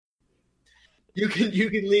You can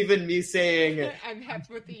leave in me saying I'm hep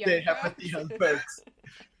with the stay young hep with the folks. young folks.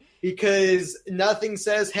 Because nothing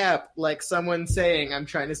says hep like someone saying I'm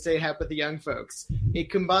trying to stay hep with the young folks. It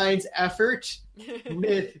combines effort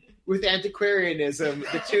with antiquarianism,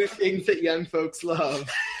 the two things that young folks love.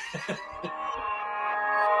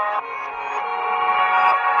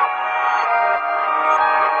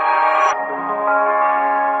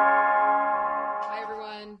 Hi,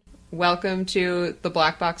 everyone. Welcome to the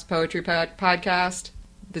Black Box Poetry Podcast.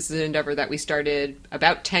 This is an endeavor that we started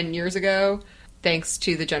about 10 years ago, thanks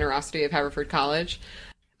to the generosity of Haverford College.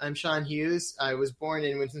 I'm Sean Hughes. I was born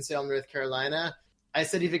in Winston-Salem, North Carolina. I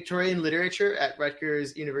study Victorian literature at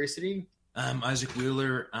Rutgers University. I'm Isaac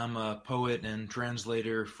Wheeler. I'm a poet and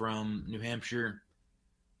translator from New Hampshire,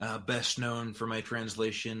 best known for my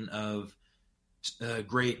translation of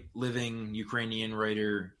great living Ukrainian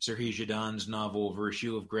writer Serhiy Zhadan's novel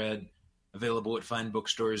Virtue of Grad, available at fine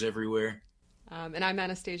bookstores everywhere. And I'm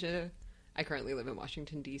Anastasia. I currently live in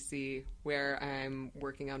Washington, D.C., where I'm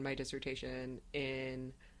working on my dissertation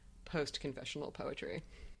in post-confessional poetry.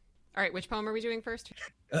 All right, which poem are we doing first?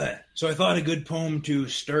 So I thought a good poem to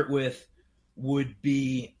start with would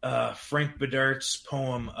be Frank Bidart's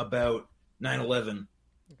poem about 9/11.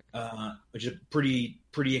 Which is a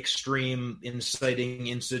pretty extreme, inciting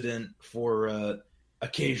incident for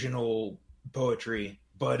occasional poetry,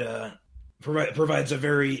 but provides a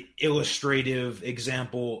very illustrative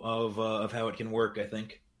example of how it can work, I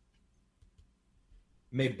think.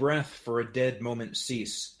 May breath for a dead moment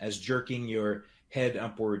cease, as jerking your head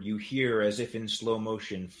upward you hear, as if in slow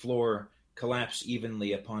motion, floor collapse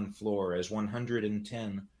evenly upon floor, as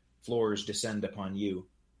 110 floors descend upon you.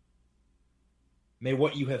 May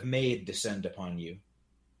what you have made descend upon you.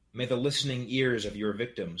 May the listening ears of your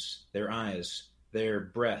victims, their eyes, their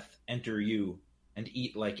breath enter you and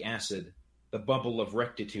eat like acid, the bubble of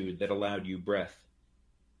rectitude that allowed you breath.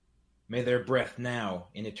 May their breath now,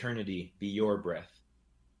 in eternity, be your breath.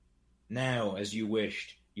 Now, as you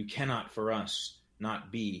wished, you cannot for us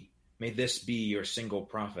not be. May this be your single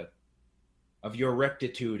prophet. Of your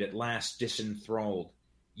rectitude at last disenthralled,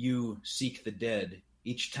 you seek the dead.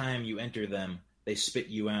 Each time you enter them, they spit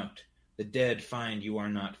you out. The dead find you are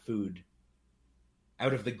not food.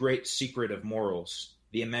 Out of the great secret of morals,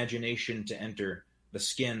 the imagination to enter the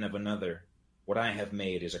skin of another, what I have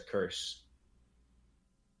made is a curse.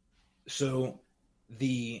 So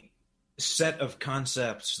the set of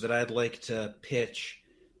concepts that I'd like to pitch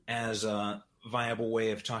as a viable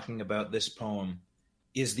way of talking about this poem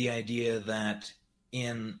is the idea that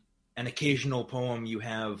in an occasional poem you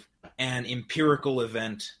have an empirical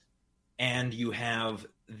event and you have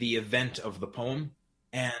the event of the poem.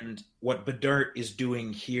 And what Bidart is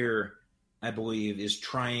doing here, I believe, is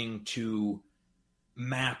trying to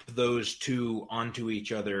map those two onto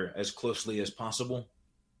each other as closely as possible.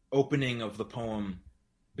 Opening of the poem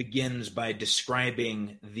begins by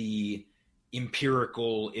describing the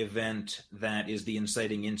empirical event that is the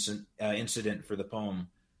inciting incident for the poem.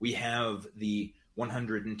 We have the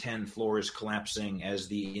 110 floors collapsing as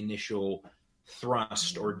the initial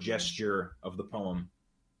thrust or gesture of the poem.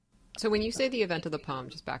 So when you say the event of the poem,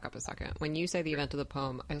 just back up a second. When you say the event of the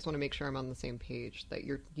poem, I just want to make sure I'm on the same page. That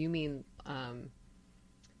you mean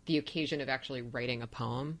the occasion of actually writing a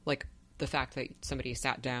poem, like the fact that somebody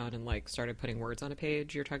sat down and like started putting words on a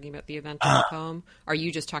page. You're talking about the event of the poem. Are you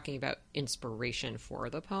just talking about inspiration for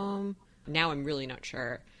the poem? Now I'm really not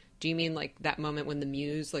sure. Do you mean like that moment when the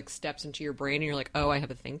muse like steps into your brain and you're like, oh, I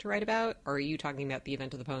have a thing to write about? Or are you talking about the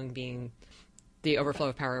event of the poem being the overflow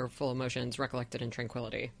of powerful emotions recollected in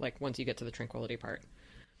tranquility, like once you get to the tranquility part?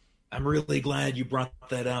 I'm really glad you brought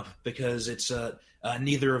that up because it's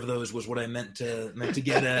neither of those was what I meant to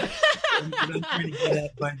get at. What I'm trying to get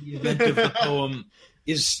at by the event of the poem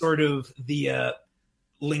is sort of the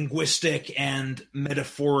linguistic and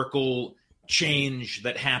metaphorical change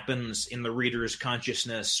that happens in the reader's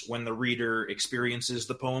consciousness when the reader experiences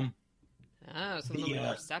the poem. Oh, so the moment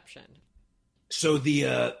of reception. So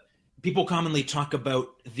the people commonly talk about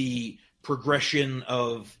the progression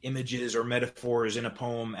of images or metaphors in a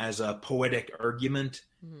poem as a poetic argument.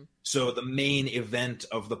 Mm-hmm. So the main event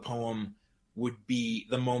of the poem would be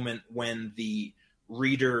the moment when the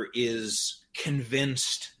reader is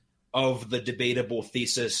convinced of the debatable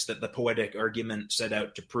thesis that the poetic argument set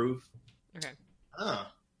out to prove. Okay. Oh.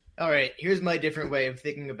 All right, here's my different way of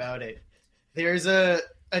thinking about it. There's a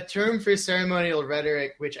term for ceremonial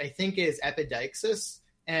rhetoric, which I think is epideixis,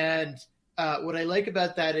 and what I like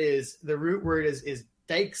about that is the root word is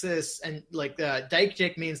deixis, and like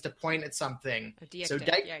deictic means to point at something. So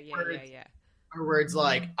deictic words are words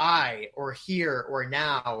like I or here or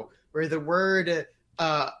now, where the word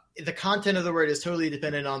the content of the word is totally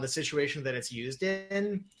dependent on the situation that it's used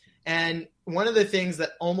in. And one of the things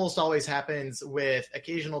that almost always happens with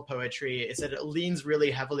occasional poetry is that it leans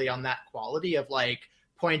really heavily on that quality of like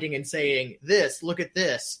pointing and saying this, look at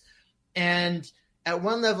this. And at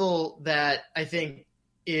one level that I think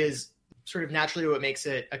is sort of naturally what makes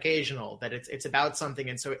it occasional, that it's about something,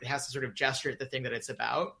 and so it has to sort of gesture at the thing that it's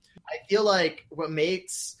about. I feel like what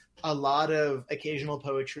makes a lot of occasional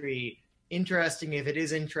poetry interesting, if it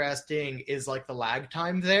is interesting, is like the lag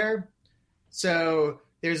time there. So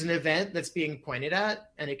there's an event that's being pointed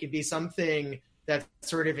at, and it could be something that's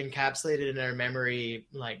sort of encapsulated in our memory,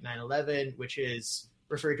 like 9/11, which is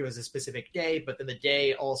referred to as a specific day, but then the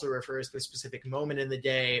day also refers to a specific moment in the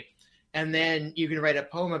day. And then you can write a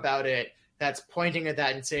poem about it that's pointing at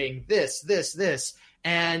that and saying this, this, this.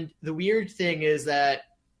 And the weird thing is that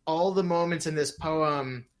all the moments in this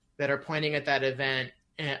poem that are pointing at that event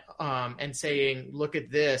and saying, look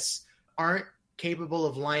at this, aren't capable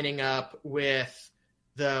of lining up with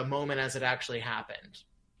the moment as it actually happened.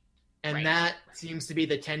 And that seems to be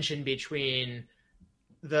the tension between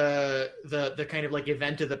the kind of like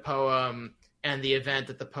event of the poem and the event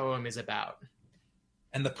that the poem is about.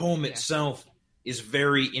 And the poem itself is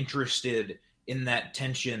very interested in that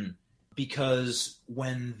tension, because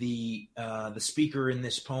when the speaker in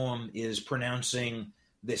this poem is pronouncing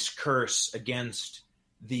this curse against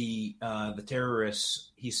the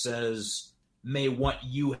terrorists, he says, "May what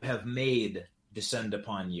you have made descend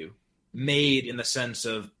upon you." Made in the sense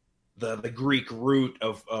of the Greek root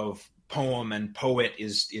of poem and poet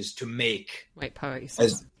is to make. White poet, he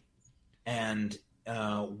says. And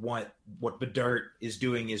what Bidart is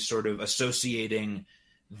doing is sort of associating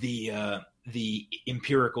the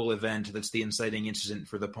empirical event that's the inciting incident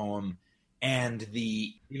for the poem and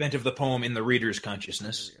the event of the poem in the reader's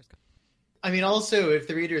consciousness. I mean, also, if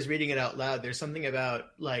the reader is reading it out loud, there's something about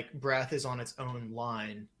like breath is on its own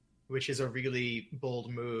line, which is a really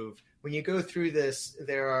bold move. When you go through this,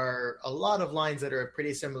 there are a lot of lines that are a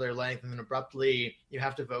pretty similar length, and then abruptly you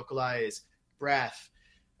have to vocalize breath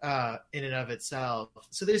in and of itself.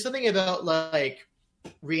 So there's something about like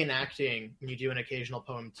reenacting when you do an occasional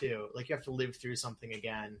poem too. Like you have to live through something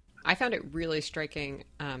again. I found it really striking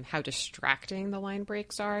how distracting the line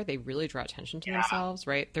breaks are. They really draw attention to themselves,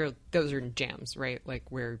 right? Those are jams, right? Like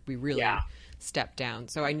where we really step down.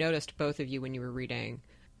 So I noticed both of you when you were reading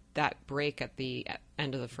that break at the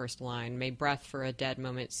end of the first line, "May breath for a dead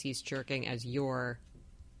moment cease jerking as your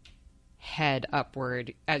head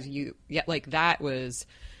upward," as you, like that was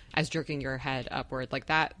as jerking your head upward, like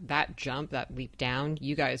that jump, that leap down.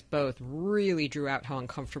 You guys both really drew out how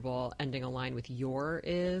uncomfortable ending a line with "your"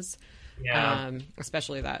 is.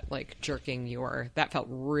 Especially that like jerking your, that felt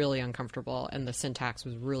really uncomfortable, and the syntax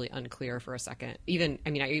was really unclear for a second. I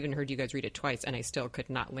even heard you guys read it twice, and I still could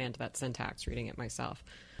not land that syntax reading it myself.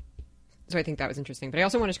 So I think that was interesting. But I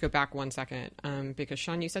also wanted to go back one second because,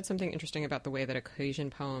 Sean, you said something interesting about the way that occasion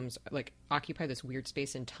poems like occupy this weird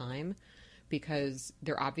space in time, because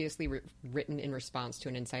they're obviously written in response to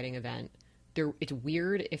an inciting event. It's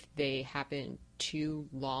weird if they happen too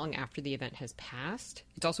long after the event has passed.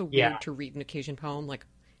 It's also weird to read an occasion poem like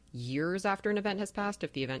years after an event has passed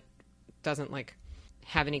if the event doesn't like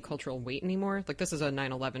have any cultural weight anymore. Like this is a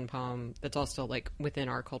 9/11 poem that's also like within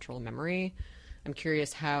our cultural memory. I'm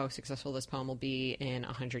curious how successful this poem will be in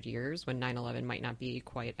 100 years when 9/11 might not be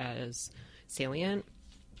quite as salient.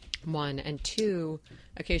 One, and two,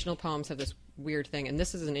 occasional poems have this weird thing, and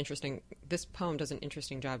this poem does an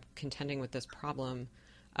interesting job contending with this problem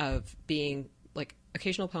of being like,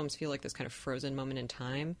 occasional poems feel like this kind of frozen moment in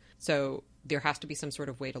time. So there has to be some sort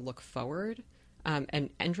of way to look forward, and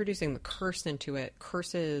introducing the curse into it.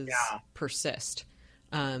 Curses persist.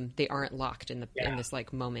 They aren't locked in this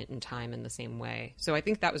like moment in time in the same way. So I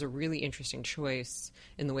think that was a really interesting choice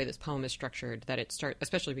in the way this poem is structured, that it starts,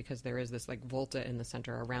 especially because there is this like volta in the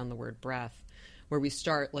center around the word breath, where we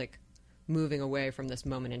start like moving away from this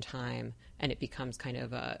moment in time, and it becomes kind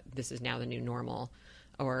of this is now the new normal,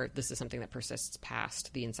 or this is something that persists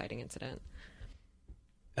past the inciting incident.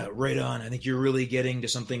 Right on. I think you're really getting to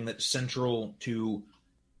something that's central to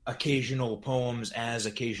occasional poems as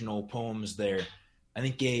occasional poems there. I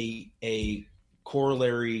think a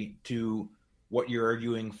corollary to what you're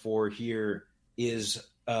arguing for here is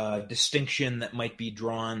a distinction that might be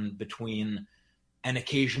drawn between an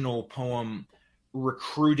occasional poem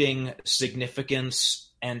recruiting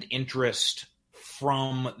significance and interest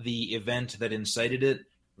from the event that incited it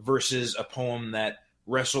versus a poem that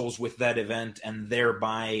wrestles with that event and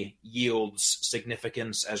thereby yields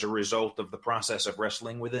significance as a result of the process of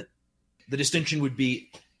wrestling with it. The distinction would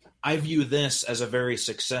be, I view this as a very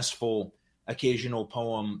successful occasional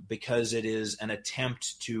poem because it is an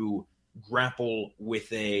attempt to grapple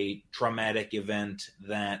with a traumatic event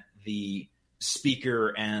that the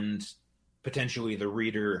speaker and potentially the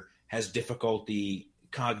reader has difficulty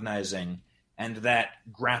cognizing, and that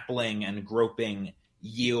grappling and groping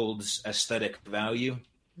yields aesthetic value.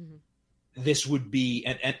 Mm-hmm. This would be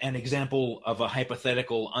an example of a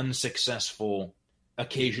hypothetical unsuccessful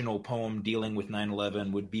occasional poem dealing with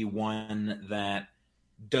 9/11 would be one that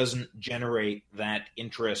doesn't generate that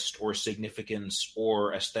interest or significance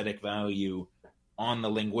or aesthetic value on the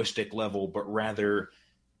linguistic level, but rather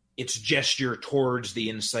its gesture towards the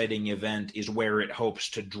inciting event is where it hopes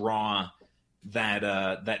to draw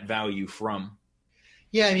that value from.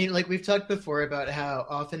 Yeah, I mean, like we've talked before about how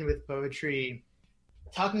often with poetry,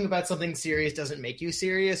 talking about something serious doesn't make you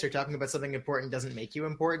serious, or talking about something important doesn't make you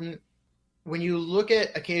important. When you look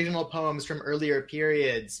at occasional poems from earlier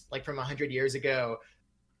periods, like from 100 years ago,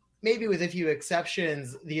 maybe with a few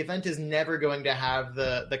exceptions, the event is never going to have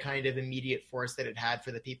the kind of immediate force that it had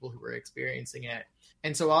for the people who were experiencing it.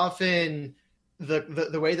 And so often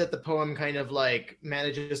the way that the poem kind of like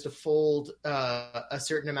manages to fold a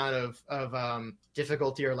certain amount of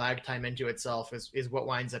difficulty or lag time into itself is what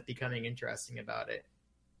winds up becoming interesting about it.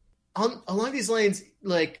 Along these lines,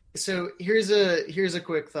 like, so here's a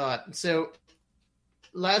quick thought. So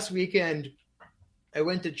last weekend I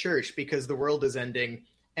went to church because the world is ending,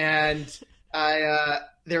 and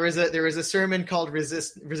there was a sermon called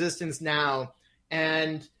Resistance Now,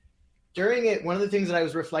 and during it, one of the things that I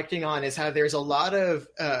was reflecting on is how there's a lot of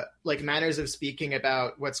like manners of speaking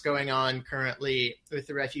about what's going on currently with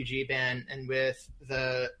the refugee ban and with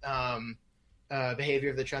the behavior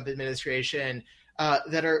of the Trump administration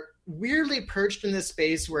that are weirdly perched in this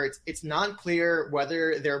space where it's not clear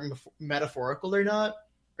whether they're metaphorical or not,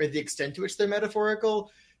 or the extent to which they're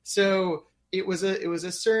metaphorical. So it was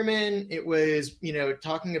a sermon. It was,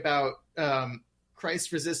 talking about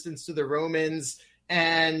Christ's resistance to the Romans,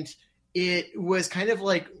 and it was kind of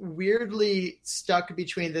like weirdly stuck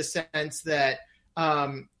between the sense that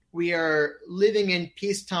we are living in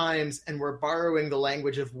peace times and we're borrowing the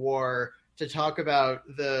language of war to talk about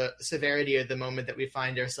the severity of the moment that we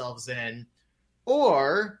find ourselves in,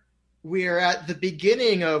 or we are at the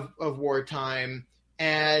beginning of wartime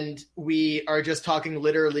and we are just talking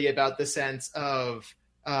literally about the sense of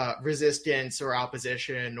resistance or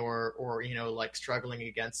opposition or like struggling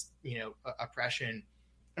against oppression.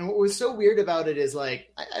 And what was so weird about it is, like,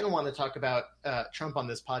 I don't want to talk about Trump on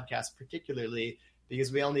this podcast particularly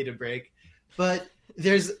because we all need a break, but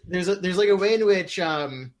there's like a way in which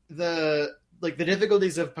the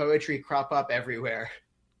difficulties of poetry crop up everywhere.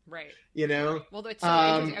 Right. Well, that's so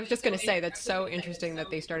interesting. I was just going to say that's so interesting that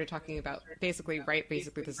they started talking about basically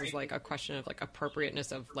this is like a question of like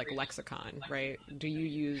appropriateness of like lexicon, right? Do you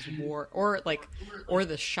use war or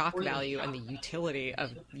the shock value and the utility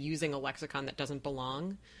of using a lexicon that doesn't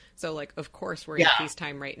belong? So like, of course we're in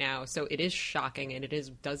peacetime right now. So it is shocking and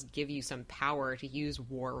does give you some power to use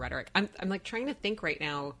war rhetoric. I'm like trying to think right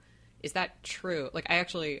now. Is that true? Like I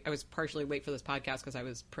was partially late for this podcast because I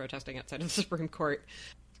was protesting outside of the Supreme Court.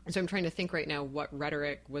 So I'm trying to think right now, what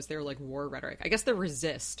rhetoric was there, like war rhetoric? I guess the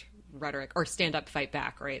resist rhetoric or stand up, fight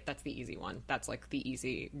back, right? That's the easy one. That's like the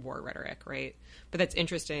easy war rhetoric, right? But that's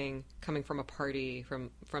interesting coming from a party from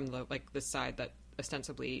the like the side that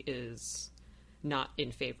ostensibly is not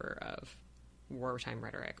in favor of wartime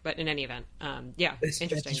rhetoric. But in any event, it's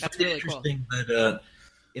interesting. That's really interesting cool. That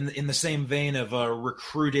in the same vein of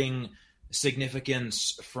recruiting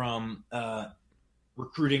significance from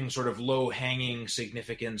recruiting sort of low-hanging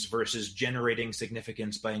significance versus generating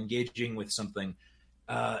significance by engaging with something.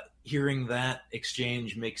 Hearing that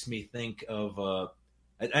exchange makes me think of...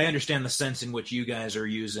 I understand the sense in which you guys are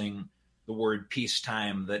using the word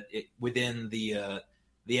peacetime, that within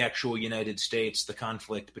the actual United States, the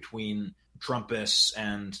conflict between Trumpists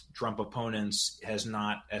and Trump opponents has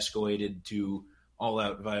not escalated to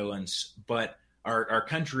all-out violence, but our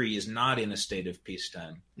country is not in a state of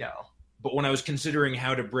peacetime. No. But when I was considering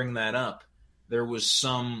how to bring that up, there was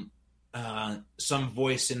some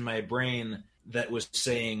voice in my brain that was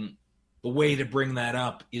saying the way to bring that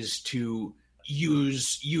up is to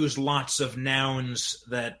use lots of nouns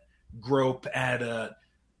that grope at a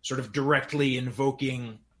sort of directly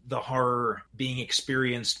invoking the horror being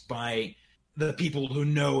experienced by the people who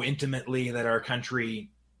know intimately that our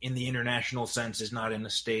country, in the international sense, is not in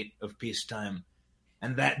a state of peacetime.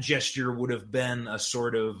 And that gesture would have been a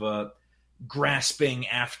sort of grasping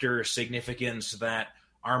after significance that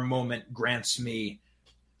our moment grants me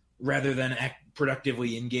rather than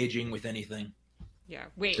productively engaging with anything. Yeah.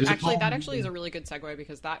 Wait, There's a actually, that poem- actually is a really good segue,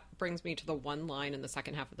 because that brings me to the one line in the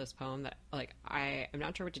second half of this poem that, like, I am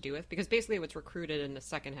not sure what to do with, because basically what's recruited in the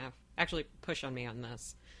second half, actually push on me on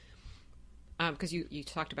this, because you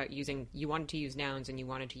talked about you wanted to use nouns, and you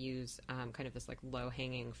wanted to use kind of this, like,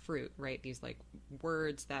 low-hanging fruit, right? These, like,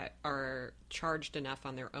 words that are charged enough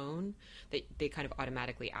on their own that they kind of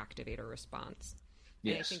automatically activate a response.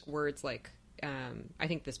 Yes. And I think words like, I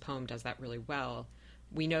think this poem does that really well.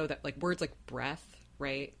 We know that, like, words like breath,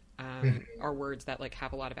 right, are words that, like,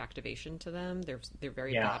 have a lot of activation to them. They're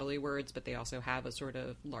very bodily words, but they also have a sort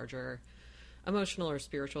of larger emotional or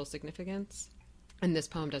spiritual significance. And this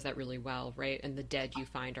poem does that really well, right? And the dead you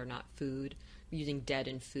find are not food. Using dead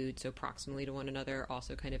and food so proximally to one another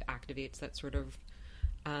also kind of activates that sort of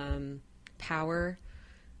power.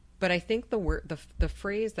 But I think the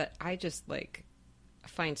phrase that I just, like,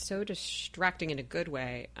 find so distracting in a good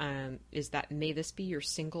way is that, may this be your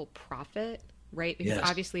single prophet, right? Because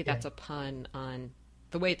obviously that's a pun on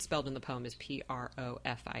the way it's spelled in the poem is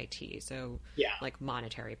profit. So like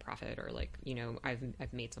monetary profit, or like, you know,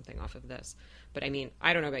 I've made something off of this. But I mean,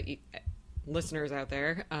 I don't know about you, listeners out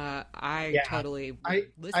there. I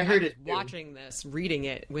heard it watching this, reading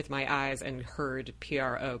it with my eyes, and heard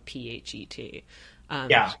prophet.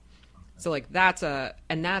 So like that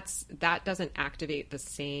doesn't activate the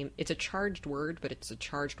same. It's a charged word, but it's a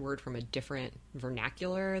charged word from a different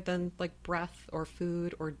vernacular than like breath or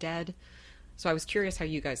food or dead. So I was curious how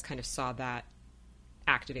you guys kind of saw that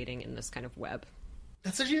activating in this kind of web.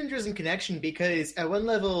 That's such an interesting connection, because at one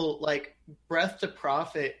level, like, breath to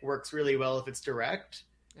profit works really well if it's direct,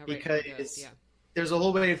 because there's a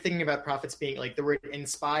whole way of thinking about prophets being, like, the word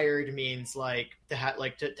inspired means like to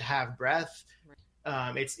have breath.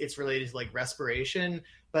 It's related to, like, respiration,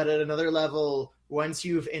 but at another level, once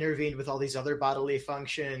you've intervened with all these other bodily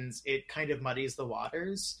functions, it kind of muddies the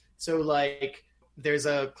waters. So, like, there's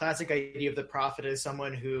a classic idea of the prophet as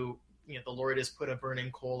someone who, you know, the Lord has put a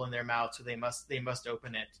burning coal in their mouth, so they must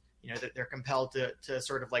open it. You know, that they're compelled to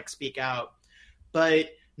sort of, like, speak out. But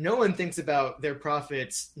no one thinks about their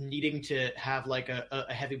prophets needing to have, like, a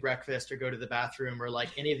heavy breakfast or go to the bathroom, or, like,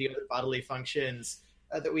 any of the other bodily functions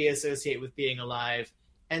that we associate with being alive.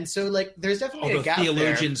 And so, like, there's definitely a gap there.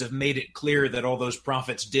 Theologians have made it clear that all those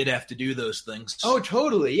prophets did have to do those things. Oh,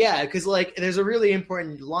 totally, yeah, because, like, there's a really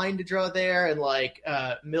important line to draw there, and, like,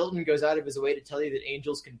 Milton goes out of his way to tell you that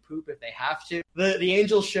angels can poop if they have to. The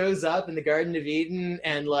angel shows up in the Garden of Eden,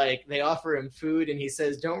 and, like, they offer him food, and he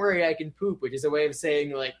says, "Don't worry, I can poop," which is a way of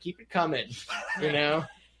saying, like, keep it coming, you know?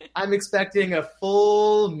 I'm expecting a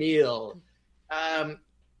full meal.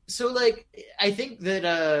 So, like, I think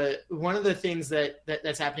that one of the things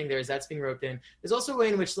that's happening there is that's being roped in. There's also a way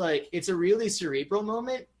in which, like, it's a really cerebral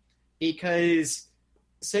moment, because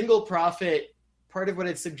single prophet, part of what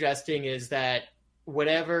it's suggesting is that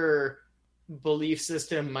whatever belief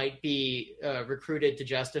system might be recruited to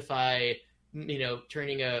justify, you know,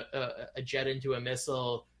 turning a jet into a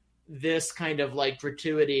missile, this kind of, like,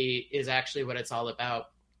 gratuity is actually what it's all about.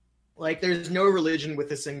 Like, there's no religion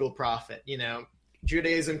with a single prophet, you know?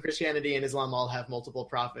 Judaism, Christianity, and Islam all have multiple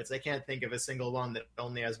prophets. I can't think of a single one that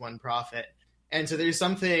only has one prophet. And so there's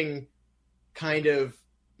something kind of,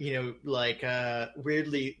 you know, like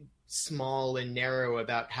weirdly small and narrow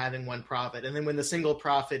about having one prophet. And then when the single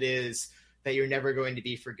prophet is that you're never going to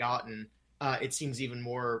be forgotten, it seems even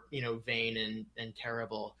more, you know, vain and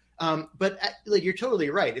terrible. But like, you're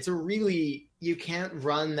totally right. It's a really, you can't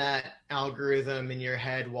run that algorithm in your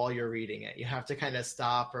head while you're reading it. You have to kind of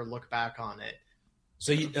stop or look back on it.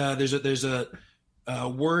 So there's a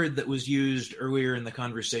word that was used earlier in the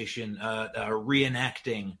conversation,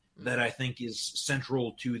 reenacting, that I think is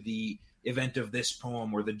central to the event of this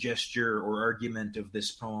poem, or the gesture or argument of this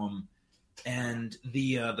poem, and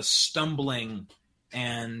the stumbling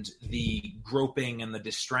and the groping and the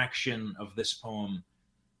distraction of this poem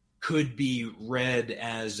could be read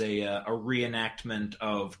as a reenactment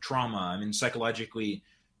of trauma. I mean, psychologically,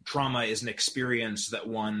 trauma is an experience that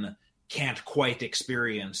one can't quite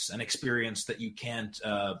experience, an experience that you can't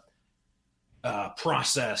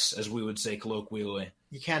process, as we would say colloquially.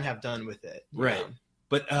 You can't have done with it. Right. Know?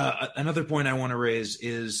 But another point I want to raise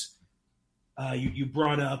is you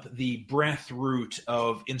brought up the breath root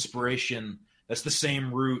of inspiration. That's the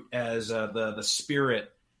same root as the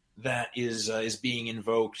spirit that is being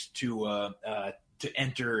invoked to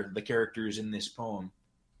enter the characters in this poem.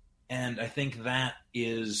 And I think that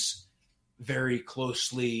is very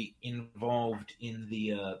closely involved in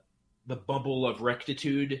the bubble of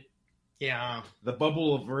rectitude. Yeah. The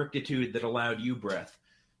bubble of rectitude that allowed you breath.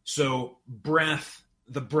 So breath,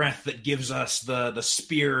 the breath that gives us the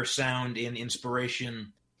spear sound in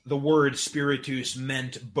inspiration, the word spiritus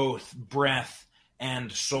meant both breath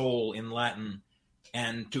and soul in Latin.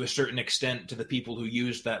 And to a certain extent, to the people who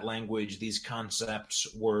used that language, these concepts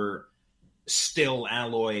were still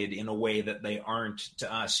alloyed in a way that they aren't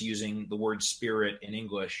to us using the word spirit in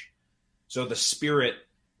English. So the spirit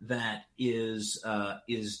that is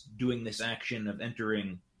doing this action of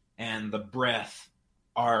entering and the breath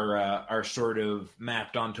are sort of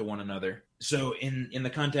mapped onto one another. So in the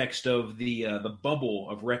context of the bubble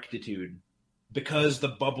of rectitude, because the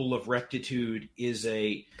bubble of rectitude is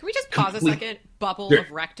a... Can we just pause a second? Bubble of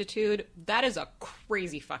rectitude? That is a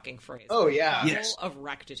crazy fucking phrase. Oh, yeah. Bubble of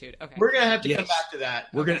rectitude. Okay. We're going to have to come back to that.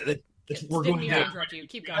 We're going to interrupt you.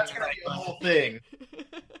 Keep going. That's going to be a whole thing.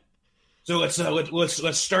 So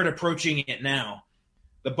let's start approaching it now.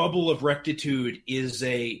 The bubble of rectitude is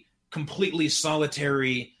a completely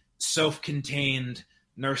solitary, self-contained,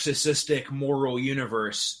 narcissistic moral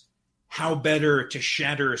universe. How better to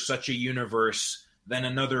shatter such a universe than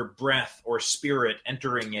another breath or spirit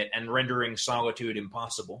entering it and rendering solitude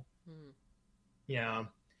impossible? Yeah.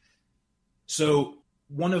 So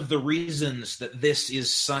one of the reasons that this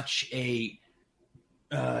is such a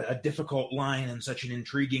difficult line and such an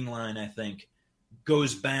intriguing line, I think,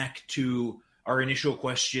 goes back to our initial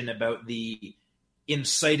question about the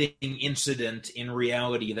inciting incident in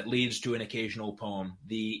reality that leads to an occasional poem,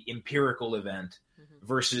 the empirical event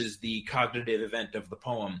versus the cognitive event of the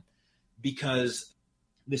poem, because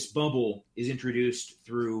this bubble is introduced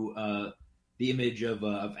through the image of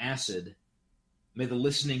acid. May the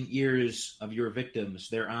listening ears of your victims,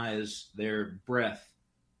 their eyes, their breath,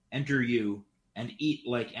 enter you and eat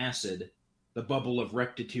like acid, the bubble of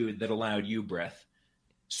rectitude that allowed you breath.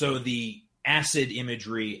 So the acid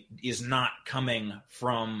imagery is not coming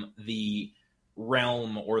from the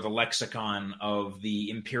realm or the lexicon of the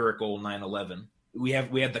empirical 9/11. We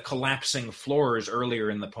had the collapsing floors earlier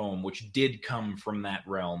in the poem, which did come from that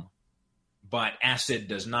realm, but acid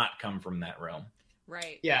does not come from that realm.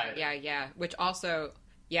 Right. Yeah. Which also,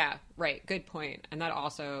 right. Good point. And that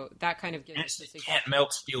kind of gives acid us can't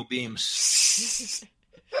melt steel beams.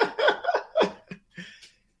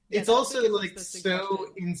 It's also like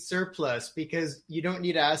so in surplus because you don't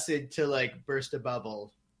need acid to like burst a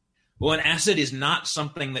bubble. Well, an acid is not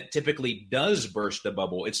something that typically does burst a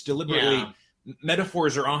bubble. It's deliberately,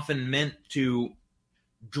 metaphors are often meant to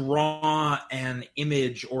draw an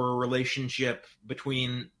image or a relationship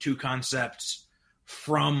between two concepts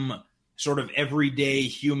from sort of everyday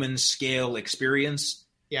human scale experience.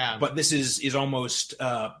 Yeah. But this is almost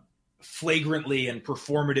flagrantly and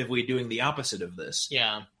performatively doing the opposite of this.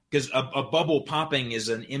 Yeah. Because a bubble popping is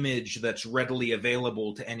an image that's readily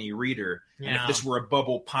available to any reader. Yeah. And if this were a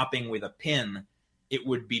bubble popping with a pin, it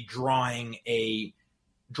would be drawing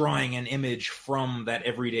an image from that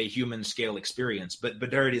everyday human scale experience. But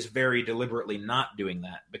Bidart is very deliberately not doing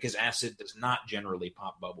that because acid does not generally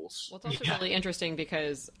pop bubbles. Well, it's also really interesting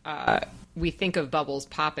because we think of bubbles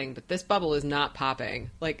popping, but this bubble is not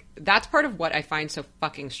popping. Like, that's part of what I find so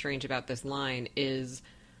fucking strange about this line is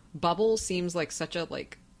bubble seems like such a,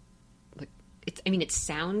 it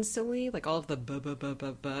sounds silly, like all of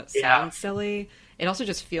the sounds silly. It also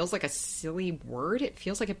just feels like a silly word. It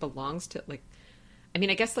feels like it belongs to, I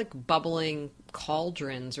guess like bubbling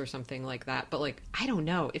cauldrons or something like that. But I don't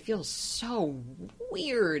know. It feels so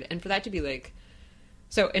weird. And for that to be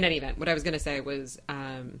so in any event, what I was going to say was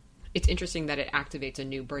it's interesting that it activates a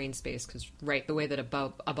new brain space because, right, the way that a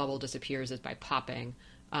bubble disappears is by popping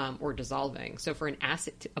or dissolving. So for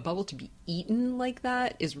a bubble to be eaten like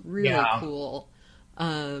that is really cool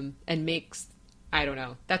and makes, I don't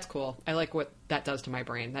know, that's cool. I like what that does to my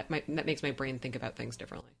brain. That makes my brain think about things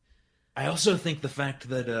differently. I also think the fact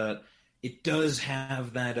that it does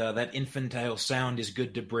have that infantile sound is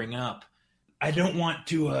good to bring up. I don't want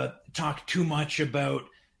to talk too much about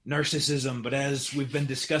narcissism, but as we've been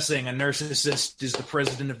discussing, a narcissist is the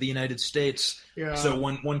president of the United States. Yeah. So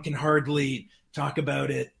one can hardly talk about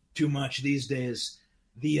it too much these days.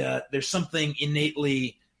 There's something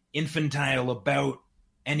innately infantile about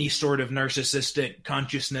any sort of narcissistic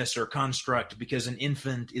consciousness or construct because an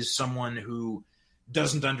infant is someone who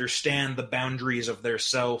doesn't understand the boundaries of their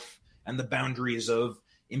self and the boundaries of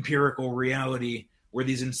empirical reality where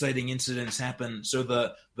these inciting incidents happen. So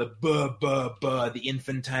the the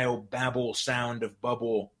infantile babble sound of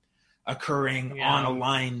bubble occurring on a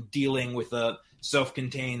line dealing with a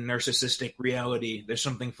self-contained narcissistic reality. There's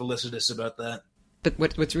something felicitous about that. But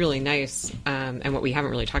what's really nice, and what we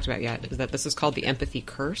haven't really talked about yet, is that this is called the empathy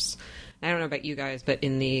curse. I don't know about you guys, but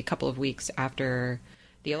in the couple of weeks after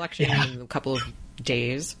the election, and a couple of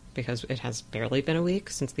days, because it has barely been a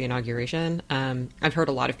week since the inauguration, I've heard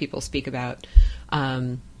a lot of people speak about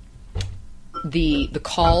the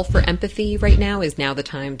call for empathy right now is now the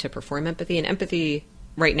time to perform empathy, and empathy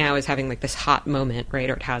right now is having like this hot moment, right?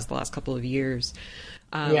 Or it has the last couple of years.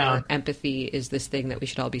 Where empathy is this thing that we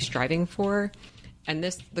should all be striving for, and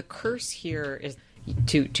the curse here is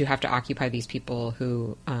to have to occupy these people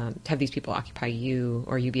who have these people occupy you,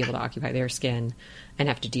 or you be able to occupy their skin, and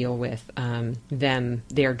have to deal with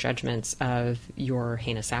their judgments of your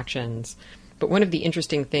heinous actions. But one of the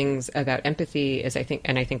interesting things about empathy is, I think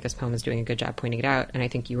this poem is doing a good job pointing it out, and I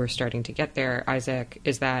think you were starting to get there, Isaac,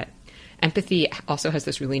 is that empathy also has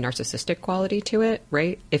this really narcissistic quality to it,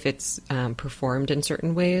 right? If it's performed in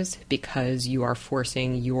certain ways, because you are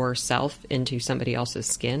forcing yourself into somebody else's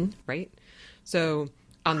skin, right? So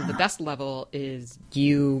on the best level is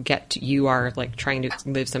you are like trying to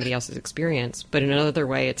live somebody else's experience, but in another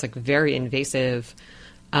way, it's like very invasive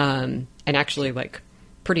and actually like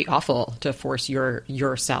pretty awful to force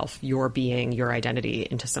yourself, your being, your identity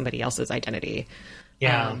into somebody else's identity.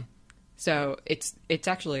 Yeah. So it's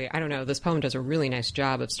actually, I don't know, this poem does a really nice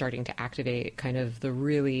job of starting to activate kind of the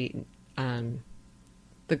really,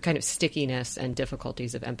 the kind of stickiness and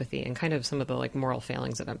difficulties of empathy, and kind of some of the like moral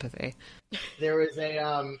failings of empathy. There was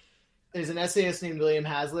there's an essayist named William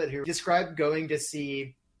Hazlitt who described going to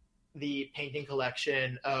see the painting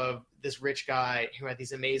collection of this rich guy who had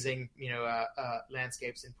these amazing,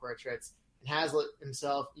 landscapes and portraits. And Hazlitt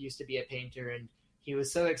himself used to be a painter, and he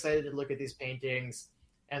was so excited to look at these paintings.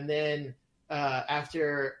 And then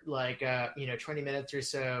after 20 minutes or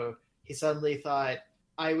so, he suddenly thought,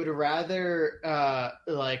 I would rather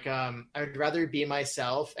be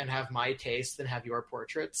myself and have my taste than have your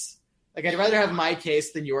portraits. Like, I'd rather have my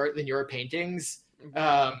taste than your paintings.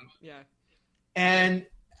 And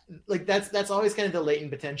like that's always kind of the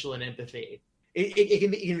latent potential in empathy. It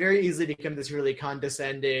can very easily become this really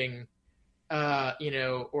condescending,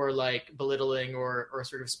 or like belittling or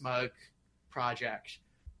sort of smug project.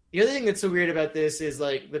 The other thing that's so weird about this is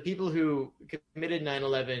like the people who committed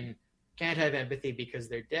 9/11 can't have empathy because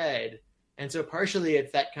they're dead. And so partially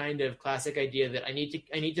it's that kind of classic idea that I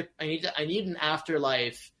need an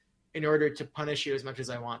afterlife in order to punish you as much as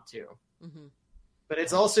I want to. Mm-hmm. But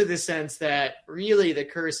it's also the sense that really the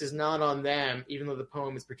curse is not on them, even though the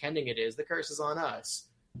poem is pretending it is. The curse is on us.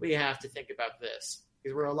 We have to think about this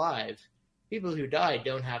because we're alive. People who died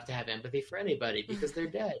don't have to have empathy for anybody because they're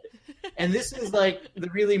dead. And this is like the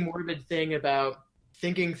really morbid thing about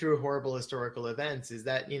thinking through horrible historical events is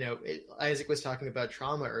that, Isaac was talking about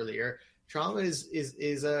trauma earlier. Trauma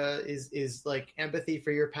is like empathy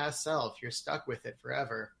for your past self. You're stuck with it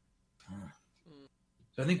forever.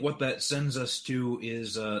 So I think what that sends us to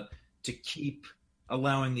is to keep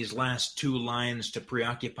allowing these last two lines to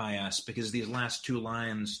preoccupy us, because these last two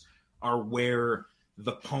lines are where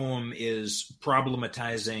the poem is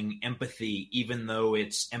problematizing empathy, even though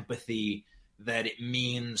it's empathy that it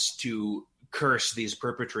means to curse these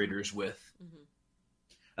perpetrators with.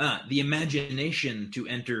 Mm-hmm. The imagination to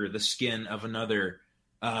enter the skin of another,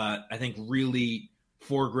 I think, really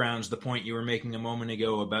foregrounds the point you were making a moment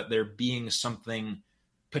ago about there being something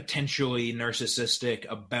potentially narcissistic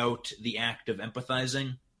about the act of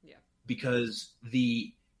empathizing. Yeah. Because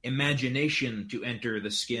the imagination to enter the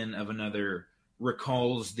skin of another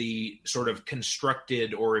recalls the sort of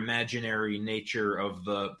constructed or imaginary nature of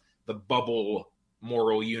the bubble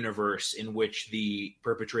moral universe in which the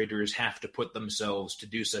perpetrators have to put themselves to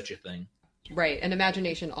do such a thing. Right. And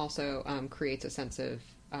imagination also creates a sense of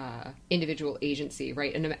individual agency,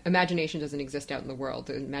 right? And imagination doesn't exist out in the world.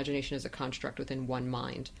 The imagination is a construct within one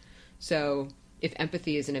mind. So if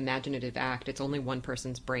empathy is an imaginative act, it's only one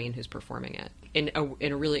person's brain who's performing it. In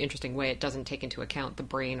a really interesting way, it doesn't take into account the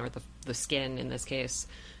brain or the skin, in this case,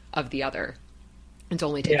 of the other. It's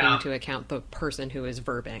only taking into account the person who is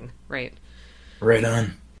verbing, right? Right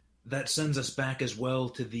on. That sends us back as well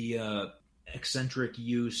to the eccentric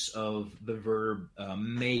use of the verb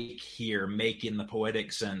make here, make in the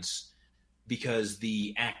poetic sense, because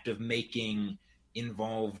the act of making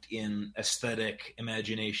involved in aesthetic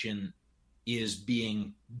imagination is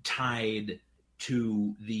being tied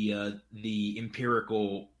to the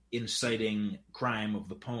empirical inciting crime of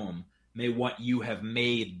the poem. May what you have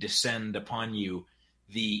made descend upon you.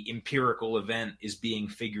 The empirical event is being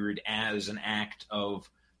figured as an act of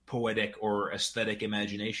poetic or aesthetic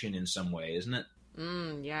imagination in some way, isn't it?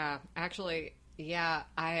 Yeah. Actually, that's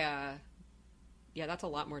a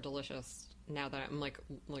lot more delicious now that I'm like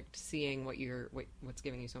seeing what's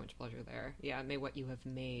giving you so much pleasure there. Yeah, may what you have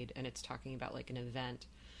made, and it's talking about like an event.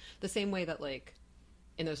 The same way that like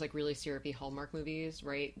in those like really syrupy Hallmark movies,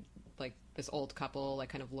 right? Like this old couple like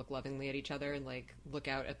kind of look lovingly at each other and like look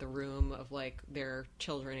out at the room of like their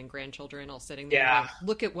children and grandchildren all sitting there. Yeah. Like,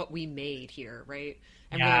 look at what we made here, right?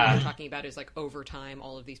 And really what Yeah. they're talking about is like over time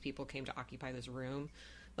all of these people came to occupy this room.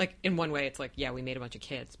 Like in one way it's like, yeah, we made a bunch of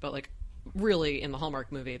kids, but like really in the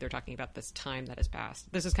Hallmark movie they're talking about this time that has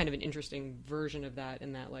passed. This is kind of an interesting version of that,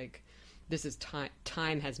 in that like this is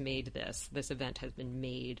time has made this event has been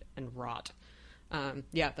made and wrought.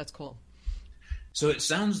 Yeah, that's cool. So it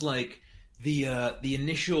sounds like the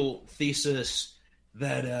initial thesis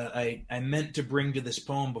that I meant to bring to this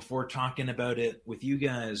poem before talking about it with you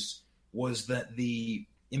guys was that the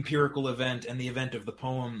empirical event and the event of the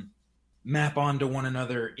poem map onto one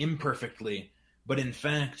another imperfectly, but in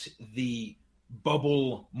fact the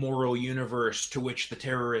bubble moral universe to which the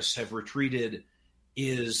terrorists have retreated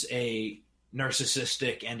is a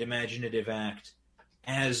narcissistic and imaginative act,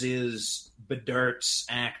 as is Bidart's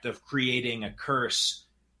act of creating a curse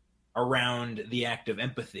around the act of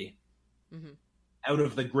empathy. Mm-hmm. Out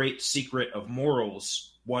of the great secret of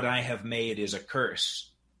morals, what I have made is a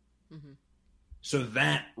curse. Mm-hmm. So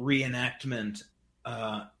that reenactment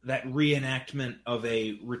of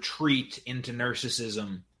a retreat into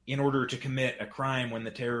narcissism in order to commit a crime when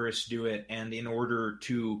the terrorists do it, and in order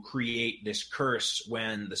to create this curse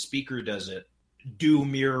when the speaker does it, do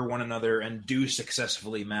mirror one another and do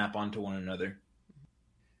successfully map onto one another.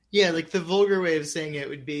 Yeah, like the vulgar way of saying it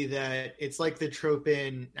would be that it's like the trope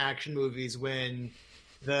in action movies when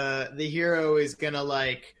the hero is gonna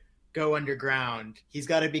like go underground. He's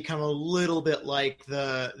got to become a little bit like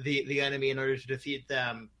the enemy in order to defeat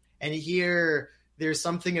them. And here there's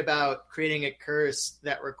something about creating a curse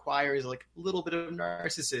that requires like a little bit of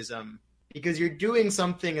narcissism, because you're doing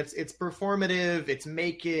something, it's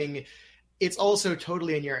performative, it's also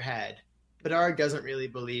totally in your head. Bidart doesn't really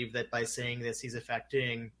believe that by saying this he's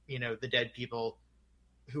affecting, the dead people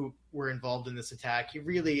who were involved in this attack. He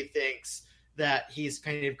really thinks that he's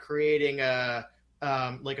kind of creating a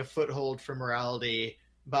foothold for morality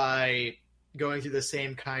by going through the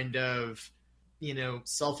same kind of,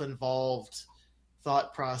 self-involved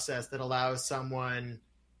thought process that allows someone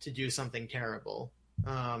to do something terrible,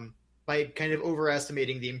 by kind of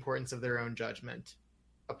overestimating the importance of their own judgment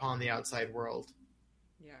upon the outside world.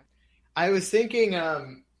 Yeah. I was thinking,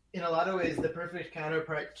 in a lot of ways, the perfect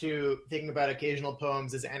counterpart to thinking about occasional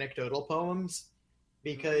poems is anecdotal poems,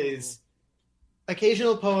 because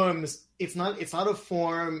occasional poems, it's not a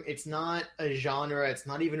form, it's not a genre, it's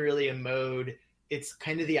not even really a mode. It's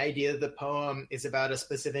kind of the idea that the poem is about a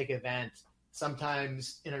specific event,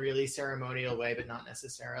 sometimes in a really ceremonial way, but not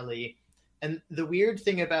necessarily. And the weird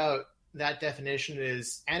thing about that definition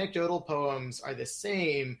is anecdotal poems are the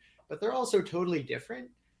same, but they're also totally different.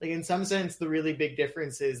 Like in some sense, the really big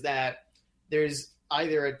difference is that there's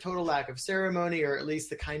either a total lack of ceremony, or at least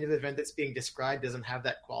the kind of event that's being described doesn't have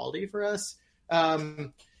that quality for us.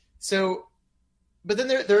 But then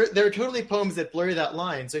there are totally poems that blur that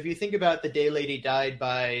line. So if you think about The Day Lady Died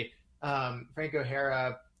by Frank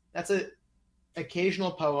O'Hara, that's an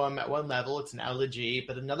occasional poem at one level. It's an elegy,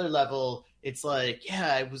 but another level, it's like,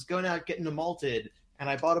 yeah, I was going out getting malted, and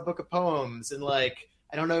I bought a book of poems, and like,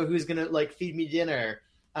 I don't know who's gonna like feed me dinner.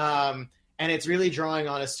 And it's really drawing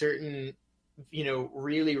on a certain,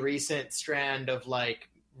 really recent strand of like,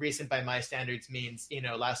 recent by my standards means,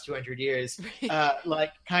 last 200 years,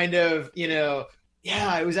 like kind of, yeah,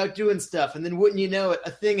 I was out doing stuff, and then wouldn't you know it,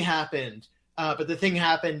 a thing happened. But the thing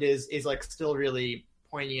happened is like still really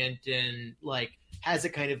poignant and like has a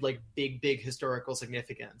kind of like big historical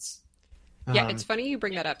signitigance. Yeah, it's funny you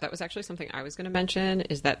bring that up. That was actually something I was going to mention,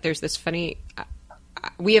 is that there's this funny,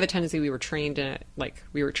 we have a tendency, we were trained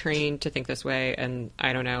to think this way, and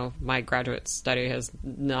I don't know, my graduate study has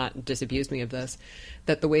not disabused me of this,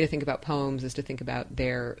 that the way to think about poems is to think about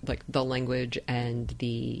their, like, the language and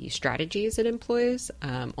the strategies it employs,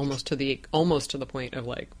 almost to the point of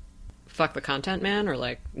like, fuck the content, man, or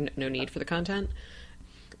like, no need for the content.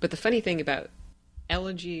 But the funny thing about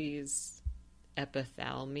elegies,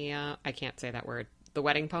 epithalmia, I can't say that word, the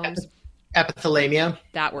wedding poems, Epithalamia,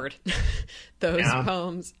 that word, those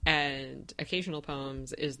poems and occasional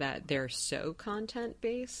poems, is that they're so content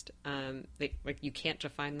based. Like you can't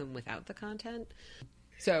define them without the content.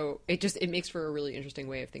 So it makes for a really interesting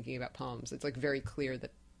way of thinking about poems. It's like very clear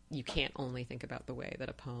that you can't only think about the way that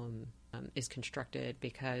a poem is constructed,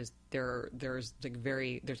 because there's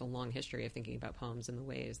a long history of thinking about poems in the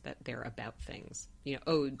ways that they're about things.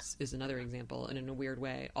 Odes is another example, and in a weird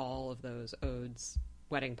way, all of those odes,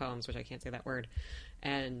 wedding poems, which I can't say that word,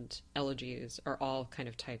 and elegies are all kind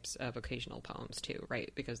of types of occasional poems too,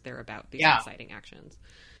 right? Because they're about these inciting actions.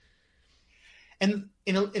 And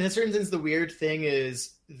in a certain sense, the weird thing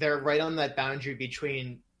is they're right on that boundary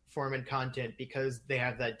between form and content because they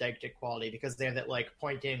have that deictic quality, because they have that like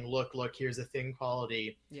pointing, look, here's a thing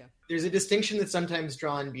quality. Yeah. There's a distinction that's sometimes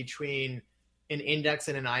drawn between an index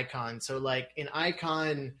and an icon. So like an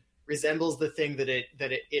icon resembles the thing that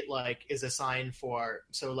it like is a sign for.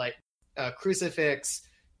 So like a crucifix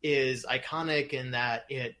is iconic in that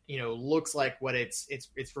it, you know, looks like what it's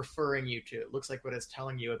referring you to. It looks like what it's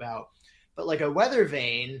telling you about. But like a weather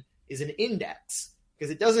vane is an index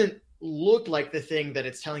because it doesn't look like the thing that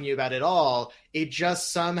it's telling you about at all. It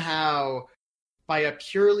just somehow, by a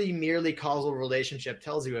purely merely causal relationship,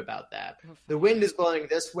 tells you about that. The wind is blowing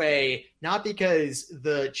this way, not because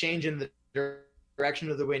the change in the direction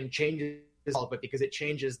of the wind changes, but because it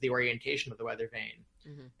changes the orientation of the weather vane.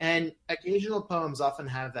 Mm-hmm. And occasional poems often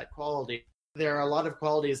have that quality. There are a lot of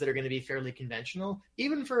qualities that are going to be fairly conventional,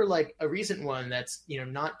 even for like a recent one that's, you know,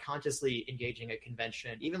 not consciously engaging a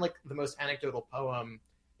convention. Even like the most anecdotal poem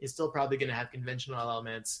is still probably going to have conventional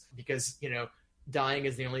elements because, you know, dying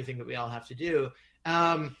is the only thing that we all have to do.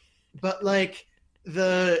 But like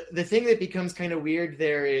the thing that becomes kind of weird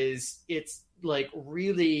there is it's like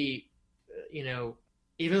really, you know,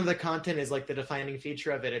 even though the content is like the defining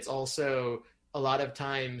feature of it, it's also a lot of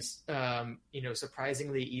times, you know,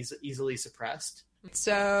 surprisingly easily suppressed.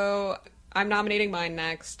 So I'm nominating mine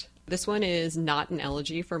next. This one is Not an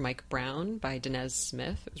Elegy for Mike Brown by Danez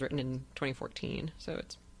Smith. It was written in 2014. So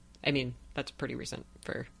it's, I mean, that's pretty recent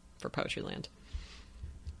for Poetryland.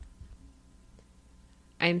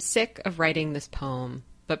 I am sick of writing this poem,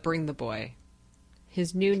 but bring the boy.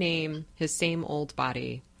 His new name, his same old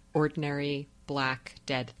body, ordinary, black,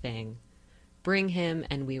 dead thing. Bring him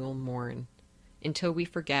and we will mourn until we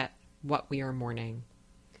forget what we are mourning.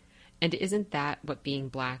 And isn't that what being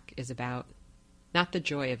black is about? Not the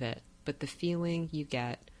joy of it, but the feeling you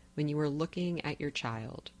get when you are looking at your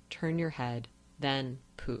child, turn your head, then,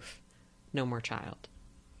 poof, no more child.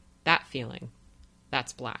 That feeling,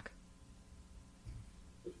 that's black.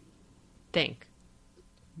 Think.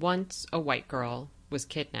 Once a white girl was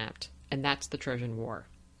kidnapped, and that's the Trojan War.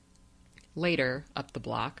 Later, up the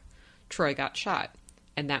block, Troy got shot,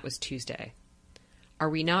 and that was Tuesday. Are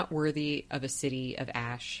we not worthy of a city of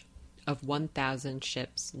ash, of 1,000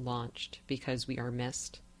 ships launched because we are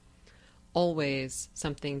missed? Always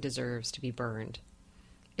something deserves to be burned.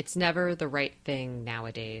 It's never the right thing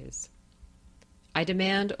nowadays. I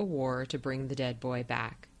demand a war to bring the dead boy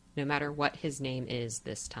back, no matter what his name is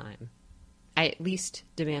this time. I at least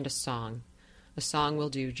demand a song. A song will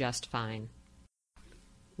do just fine.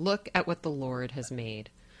 Look at what the Lord has made.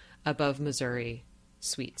 Above Missouri,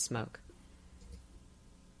 sweet smoke.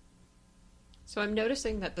 So I'm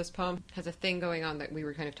noticing that this poem has a thing going on that we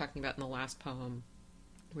were kind of talking about in the last poem,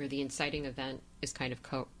 where the inciting event is kind of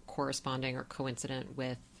corresponding or coincident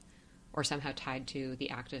with, or somehow tied to the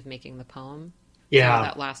act of making the poem. Yeah. So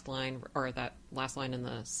that last line in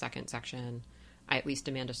the second section, I at least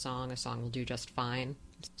demand a song will do just fine.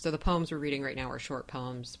 So the poems we're reading right now are short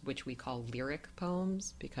poems, which we call lyric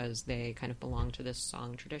poems, because they kind of belong to this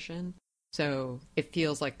song tradition. So it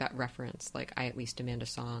feels like that reference, like I at least demand a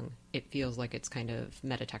song. It feels like it's kind of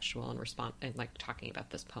metatextual and like talking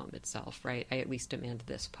about this poem itself, right? I at least demand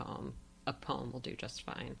this poem. A poem will do just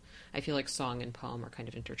fine. I feel like song and poem are kind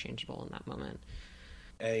of interchangeable in that moment.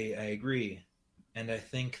 I agree. And I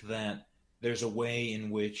think that there's a way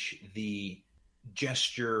in which the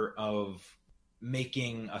gesture of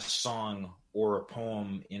making a song or a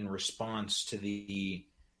poem in response to the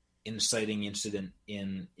inciting incident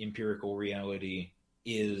in empirical reality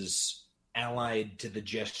is allied to the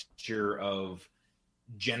gesture of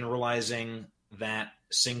generalizing that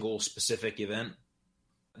single specific event.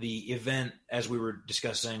 The event, as we were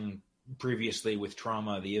discussing previously with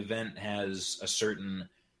trauma, the event has a certain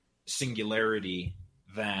singularity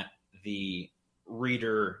that the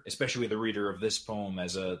reader, especially the reader of this poem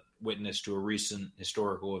as a witness to a recent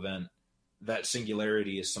historical event, that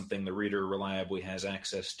singularity is something the reader reliably has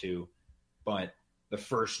access to. But the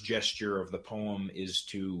first gesture of the poem is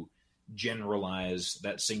to generalize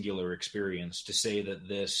that singular experience, to say that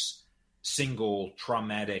this single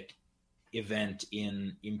traumatic event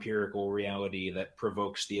in empirical reality that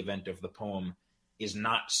provokes the event of the poem is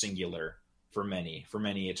not singular for many. For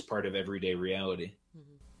many, it's part of everyday reality.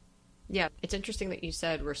 Mm-hmm. Yeah, it's interesting that you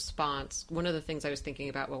said response. One of the things I was thinking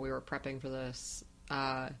about while we were prepping for this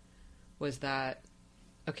was that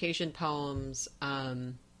occasion poems,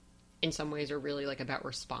 in some ways, are really like about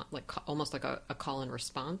response, like almost like a call and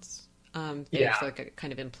response. There's like a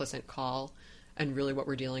kind of implicit call, and really what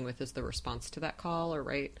we're dealing with is the response to that call, or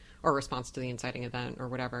response to the inciting event, or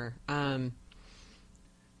whatever.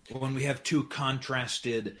 when we have two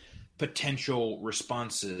contrasted potential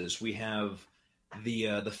responses. We have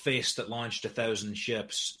the face that launched 1,000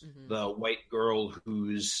 ships, the white girl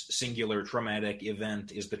whose singular traumatic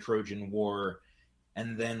event is the Trojan War,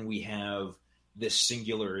 and then we have this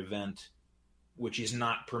singular event which is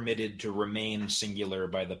not permitted to remain singular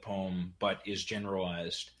by the poem, but is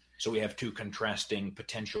generalized. So we have two contrasting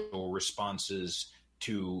potential responses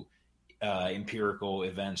to empirical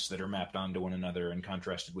events that are mapped onto one another and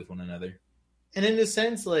contrasted with one another. And in a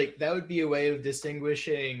sense, like, that would be a way of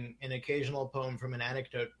distinguishing an occasional poem from an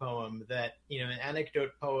anecdote poem, that, you know, an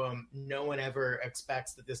anecdote poem, no one ever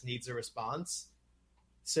expects that this needs a response.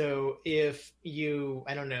 So if you,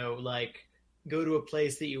 I don't know, like, go to a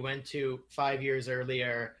place that you went to 5 years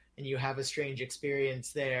earlier and you have a strange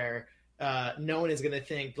experience there, no one is going to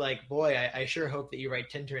think, like, boy, I sure hope that you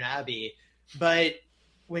write Tintern Abbey. But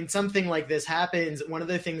when something like this happens, one of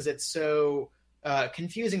the things that's so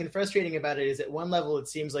confusing and frustrating about it is, at one level it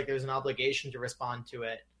seems like there's an obligation to respond to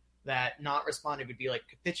it, that not responding would be like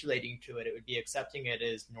capitulating to it. It would be accepting it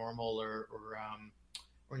as normal or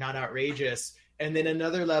not outrageous. And then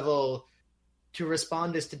another level, to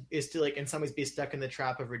respond is to like, in some ways, be stuck in the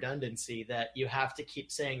trap of redundancy, that you have to keep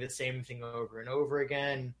saying the same thing over and over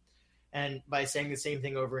again. And by saying the same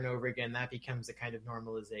thing over and over again, that becomes a kind of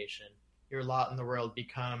normalization. Your lot in the world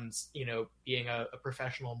becomes, you know, being a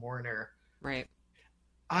professional mourner. Right.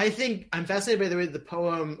 I think I'm fascinated by the way the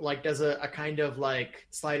poem, like, does a kind of like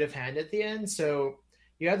sleight of hand at the end. So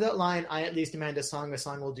you have that line, "I at least demand a song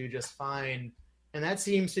will do just fine." And that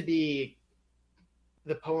seems to be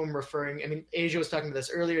the poem referring, I mean, Asia was talking about this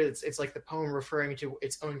earlier, it's like the poem referring to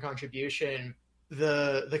its own contribution,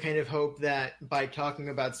 the kind of hope that by talking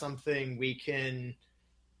about something we can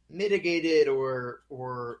mitigate it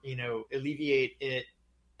or you know, alleviate it.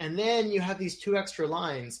 And then you have these two extra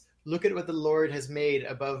lines: "Look at what the Lord has made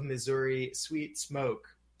above Missouri, sweet smoke."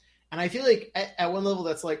 And I feel like at one level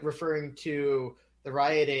that's like referring to the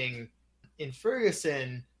rioting in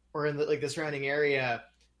Ferguson or in the surrounding area.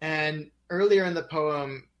 And earlier in the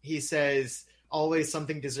poem, he says, "Always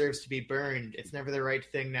something deserves to be burned. It's never the right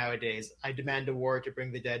thing nowadays. I demand a war to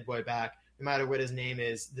bring the dead boy back, no matter what his name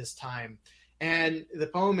is this time." And the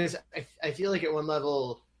poem is, I feel like, at one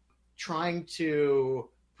level, trying to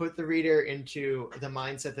put the reader into the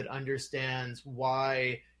mindset that understands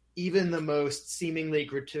why even the most seemingly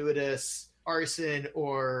gratuitous arson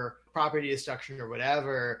or property destruction or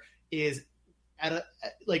whatever is at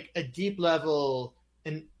a deep level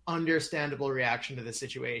an understandable reaction to the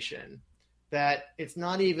situation. That it's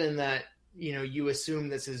not even that, you know, you assume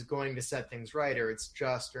this is going to set things right or it's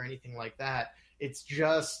just or anything like that. It's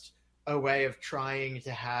just a way of trying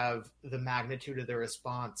to have the magnitude of the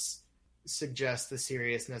response suggest the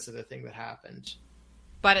seriousness of the thing that happened.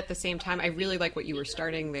 But at the same time, I really like what you were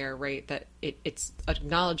starting there, right? That it's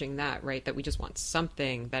acknowledging that, right? That we just want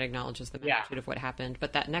something that acknowledges the magnitude of what happened.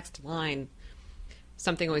 But that next line,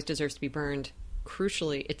 "Something always deserves to be burned,"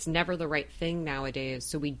 crucially, it's never the right thing nowadays.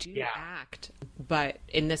 So we do act. But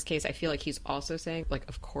in this case, I feel like he's also saying, like,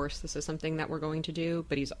 of course, this is something that we're going to do.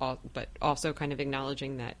 But but also kind of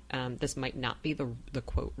acknowledging that this might not be the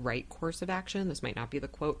quote right course of action. This might not be the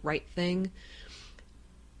quote right thing.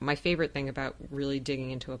 My favorite thing about really digging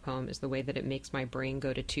into a poem is the way that it makes my brain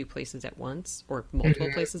go to two places at once, or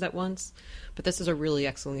multiple places at once. But this is a really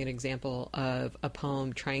excellent example of a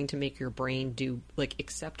poem trying to make your brain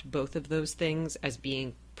accept both of those things as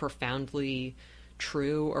being profoundly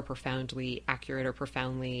true or profoundly accurate or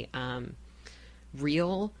profoundly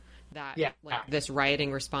real. That this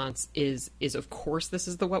rioting response is of course this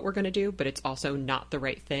is what we're going to do, but it's also not the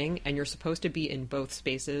right thing, and you're supposed to be in both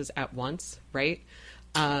spaces at once, right?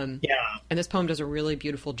 And this poem does a really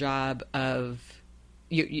beautiful job of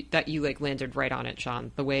you landed right on it,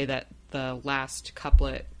 Sean. The way that the last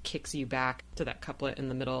couplet kicks you back to that couplet in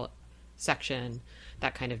the middle section,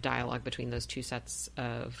 that kind of dialogue between those two sets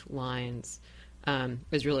of lines,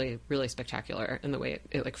 is really, really spectacular. And the way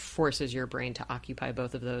it like forces your brain to occupy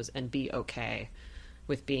both of those and be okay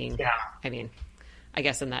with being, I mean, I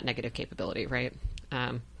guess in that negative capability, right?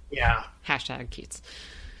 Hashtag Keats.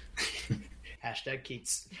 Hashtag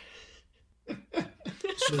Keats.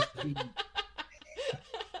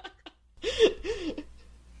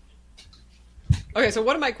 Okay, so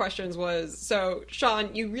one of my questions was, so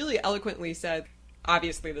Sean, you really eloquently said,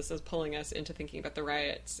 obviously this is pulling us into thinking about the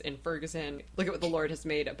riots in Ferguson. Look at what the Lord has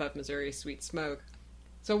made above Missouri, sweet smoke.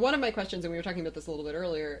 So one of my questions, and we were talking about this a little bit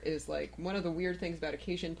earlier, is like, one of the weird things about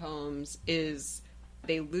occasion poems is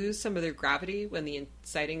they lose some of their gravity when the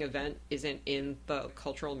inciting event isn't in the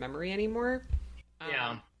cultural memory anymore.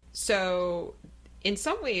 So in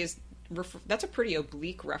some ways, that's a pretty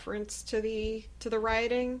oblique reference to the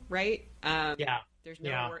rioting, right? Yeah. There's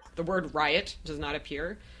no word, the word riot does not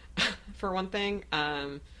appear, for one thing.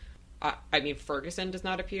 I mean, Ferguson does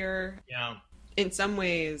not appear. Yeah. In some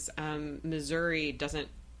ways, Missouri doesn't.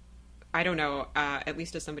 I don't know. At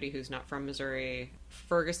least as somebody who's not from Missouri,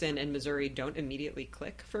 Ferguson and Missouri don't immediately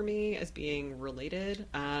click for me as being related.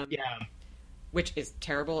 Which is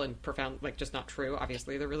terrible and profound, like just not true.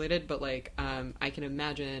 Obviously they're related, but like I can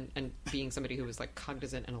imagine, and being somebody who was like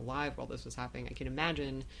cognizant and alive while this was happening, I can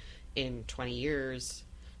imagine in 20 years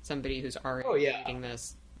somebody who's already reading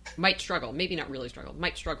this might struggle, maybe not really struggle,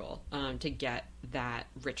 might struggle to get that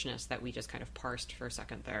richness that we just kind of parsed for a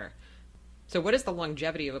second there. So what is the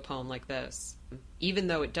longevity of a poem like this? Even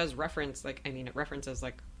though it does reference, like, I mean, it references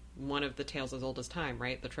like one of the tales as old as time,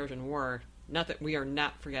 right? The Trojan War. Not that we are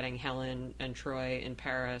not forgetting Helen and Troy in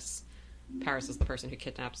Paris. Paris is the person who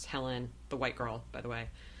kidnaps Helen, the white girl, by the way.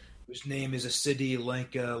 Whose name is a city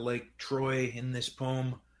like Troy in this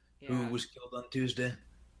poem, who was killed on Tuesday.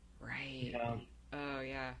 Right. Yeah. Oh,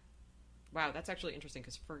 yeah. Wow, that's actually interesting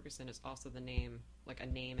because Ferguson is also the name, like a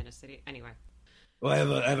name in a city. Anyway. Well,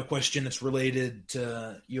 I have a question that's related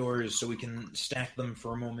to yours, so we can stack them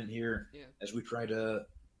for a moment here as we try to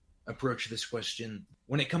approach this question.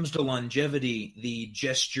 When it comes to longevity, the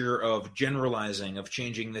gesture of generalizing, of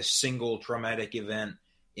changing this single traumatic event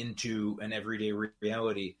into an everyday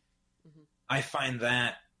reality, I find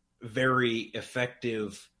that very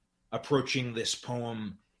effective approaching this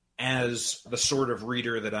poem as the sort of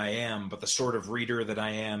reader that I am. But the sort of reader that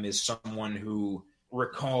I am is someone who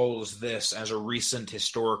recalls this as a recent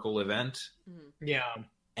historical event. Yeah.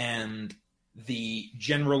 And the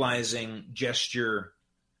generalizing gesture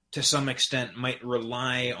to some extent might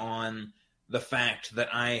rely on the fact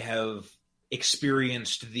that I have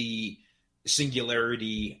experienced the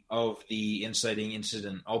singularity of the inciting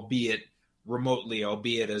incident, albeit remotely,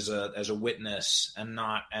 albeit as a witness and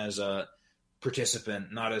not as a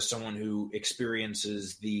participant, not as someone who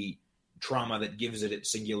experiences the trauma that gives it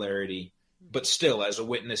its singularity, but still as a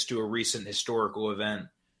witness to a recent historical event.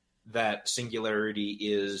 That singularity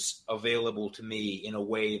is available to me in a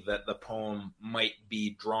way that the poem might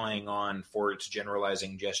be drawing on for its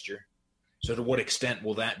generalizing gesture. So to what extent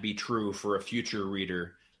will that be true for a future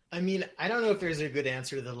reader? I mean, I don't know if there's a good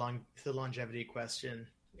answer to the longevity question,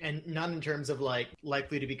 and not in terms of like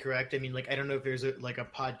likely to be correct. I mean, like, I don't know if there's a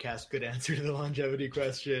podcast good answer to the longevity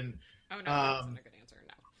question. Oh, no, that's not a good answer.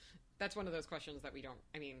 No. That's one of those questions that we don't,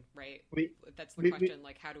 I mean, right? That's the question,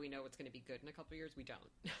 like, how do we know what's going to be good in a couple of years? We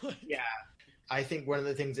don't. Yeah. I think one of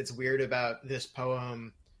the things that's weird about this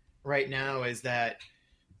poem right now is that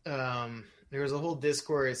there was a whole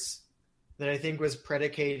discourse that I think was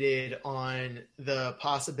predicated on the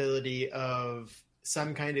possibility of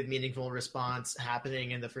some kind of meaningful response happening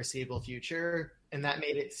in the foreseeable future. And that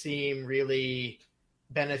made it seem really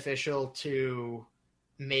beneficial to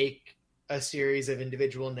make a series of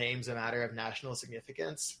individual names a matter of national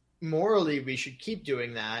significance. Morally, we should keep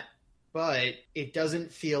doing that, but it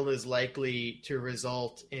doesn't feel as likely to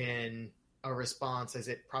result in a response as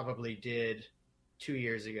it probably did 2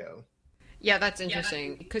 years ago. Yeah, that's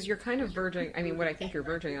interesting, because you're kind of verging, I mean, what I think you're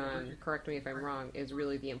verging on, correct me if I'm wrong, is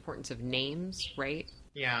really the importance of names, right?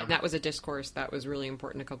 Yeah. And that was a discourse that was really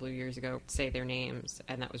important a couple of years ago, say their names,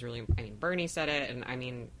 and that was really, I mean, Bernie said it, and I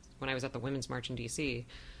mean, when I was at the Women's March in D.C.,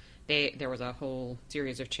 there was a whole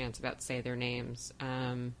series of chants about say their names.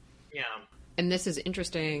 Yeah. And this is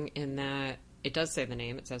interesting in that it does say the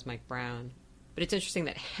name, it says Mike Brown, but it's interesting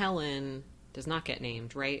that Helen does not get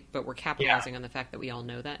named, right? But we're capitalizing on the fact that we all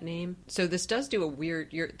know that name. So this does do a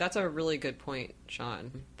weird, that's a really good point,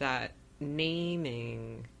 Sean, that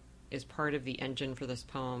naming is part of the engine for this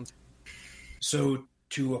poem. So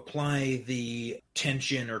to apply the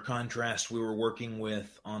tension or contrast we were working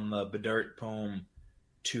with on the Bidart poem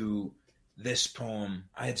to this poem,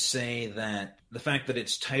 I'd say that the fact that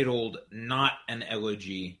it's titled not an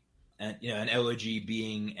elegy, and an elegy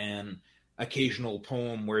being an occasional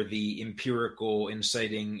poem where the empirical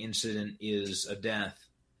inciting incident is a death,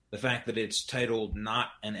 the fact that it's titled not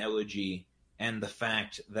an elegy, and the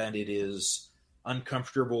fact that it is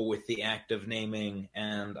uncomfortable with the act of naming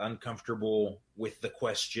and uncomfortable with the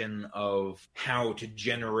question of how to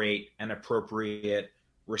generate an appropriate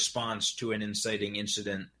response to an inciting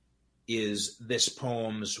incident is this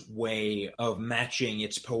poem's way of matching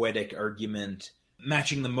its poetic argument,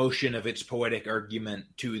 matching the motion of its poetic argument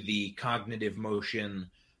to the cognitive motion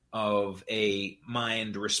of a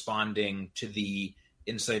mind responding to the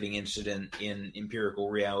inciting incident in empirical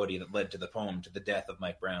reality that led to the poem, to the death of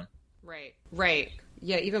Mike Brown. Right.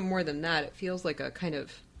 Yeah, even more than that, it feels like a kind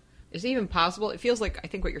of Is it even possible? It feels like, I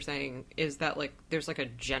think what you're saying is that, like, there's, like, a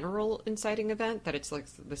general inciting event, that it's, like,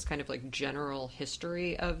 this kind of, like, general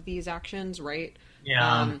history of these actions, right?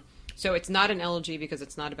 Yeah. So it's not an elegy because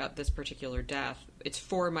it's not about this particular death. It's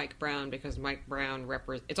for Mike Brown because Mike Brown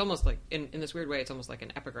it's almost like, in this weird way, it's almost like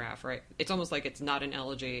an epigraph, right? It's almost like it's not an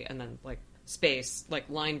elegy and then, like, space, like,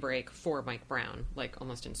 line break for Mike Brown, like,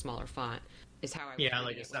 almost in smaller font, is how I would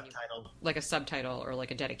like a subtitle. Like a subtitle or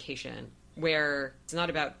like a dedication, where it's not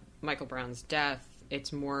about Michael Brown's death,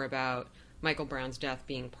 it's more about Michael Brown's death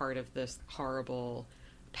being part of this horrible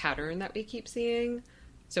pattern that we keep seeing.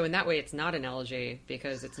 So in that way, it's not an elegy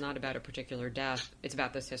because it's not about a particular death. It's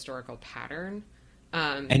about this historical pattern.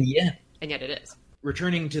 And yet it is.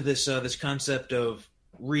 Returning to this this concept of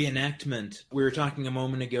reenactment, we were talking a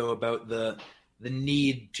moment ago about the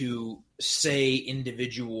need to say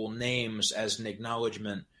individual names as an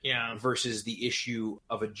acknowledgement versus the issue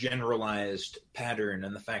of a generalized pattern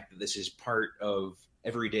and the fact that this is part of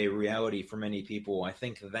everyday reality for many people. I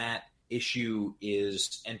think that issue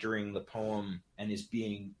is entering the poem and is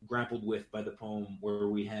being grappled with by the poem, where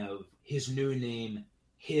we have his new name,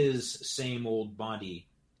 his same old body,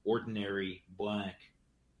 ordinary, black,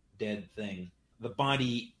 dead thing. The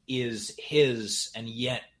body is his, and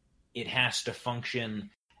yet it has to function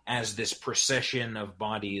as this procession of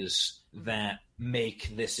bodies that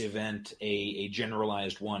make this event a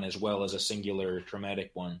generalized one as well as a singular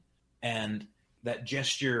traumatic one. And that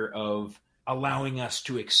gesture of allowing us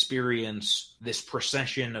to experience this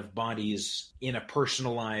procession of bodies in a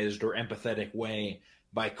personalized or empathetic way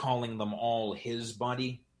by calling them all his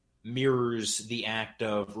body mirrors the act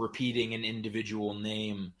of repeating an individual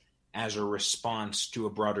name as a response to a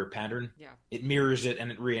broader pattern. Yeah. It mirrors it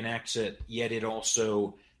and it reenacts it, yet it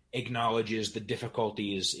also acknowledges the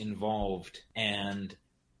difficulties involved and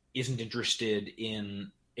isn't interested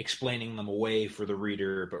in explaining them away for the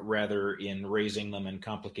reader, but rather in raising them and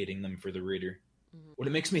complicating them for the reader. Mm-hmm. What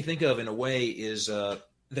it makes me think of, in a way, is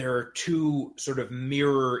there are two sort of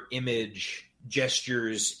mirror image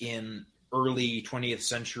gestures in early 20th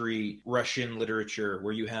century Russian literature,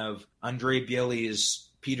 where you have Andrei Biely's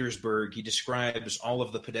Petersburg. He describes all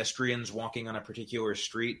of the pedestrians walking on a particular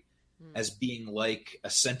street as being like a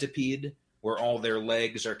centipede, where all their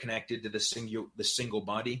legs are connected to the single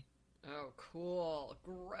body. Oh, cool.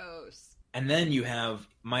 Gross. And then you have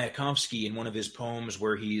Mayakovsky in one of his poems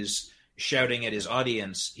where he's shouting at his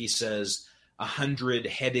audience. He says,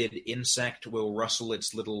 100-headed insect will rustle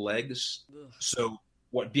its little legs. Ugh. So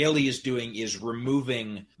what Biely is doing is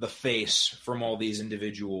removing the face from all these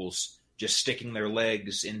individuals, just sticking their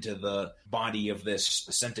legs into the body of this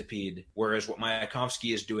centipede, whereas what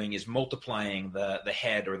Mayakovsky is doing is multiplying the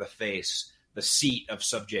head or the face, the seat of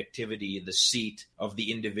subjectivity, the seat of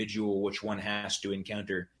the individual which one has to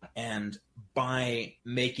encounter. And by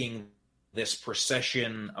making this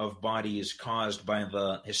procession of bodies caused by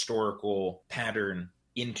the historical pattern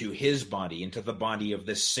into his body, into the body of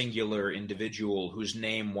this singular individual whose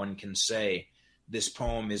name one can say, this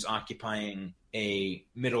poem is occupying a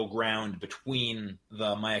middle ground between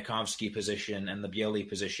the Mayakovsky position and the Biely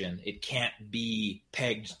position. It can't be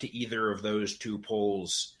pegged to either of those two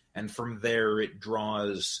poles, and from there it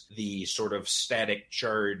draws the sort of static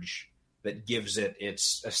charge that gives it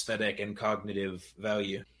its aesthetic and cognitive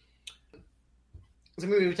value. So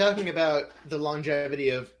we were talking about the longevity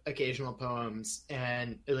of occasional poems,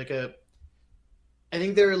 and I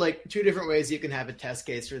think there are like two different ways you can have a test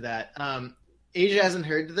case for that. Asia hasn't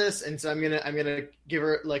heard this, and so I'm gonna give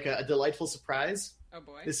her like a delightful surprise. Oh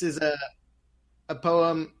boy! This is a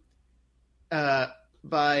poem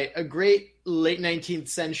by a great late 19th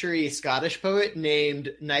century Scottish poet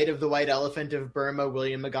named Knight of the White Elephant of Burma,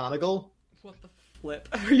 William McGonagall. What the flip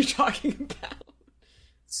are you talking about?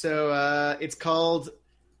 So it's called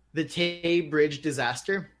The Tay Bridge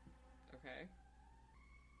Disaster. Okay.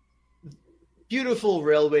 Beautiful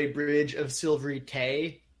railway bridge of silvery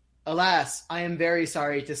Tay. Alas, I am very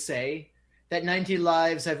sorry to say that 90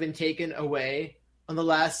 lives have been taken away on the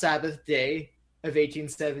last Sabbath day of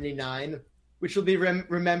 1879, which will be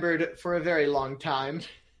remembered for a very long time.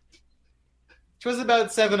 'Twas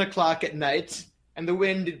about 7 o'clock at night, and the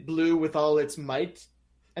wind blew with all its might,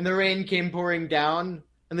 and the rain came pouring down,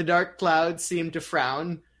 and the dark clouds seemed to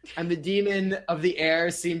frown, and the demon of the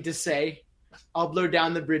air seemed to say, I'll blow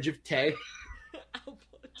down the bridge of Tay.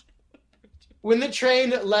 When the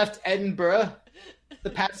train left Edinburgh,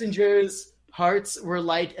 the passengers' hearts were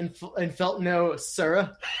light and felt no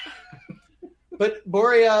sorrow. But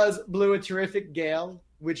Boreas blew a terrific gale,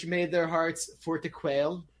 which made their hearts for to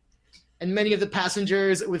quail. And many of the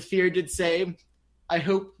passengers with fear did say, I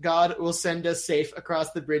hope God will send us safe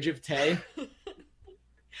across the bridge of Tay.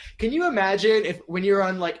 Can you imagine if when you're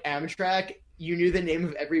on like Amtrak, you knew the name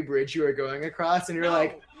of every bridge you were going across, and you're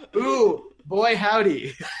like, "Ooh, boy,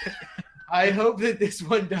 howdy! I hope that this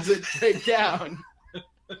one doesn't break down."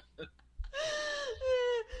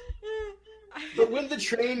 But when the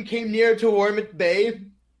train came near to Warmouth Bay,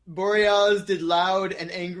 Boreas did loud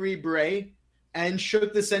and angry bray, and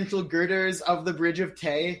shook the central girders of the Bridge of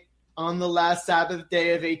Tay on the last Sabbath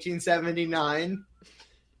day of 1879,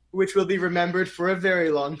 which will be remembered for a very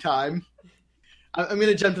long time. I'm going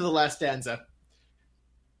to jump to the last stanza.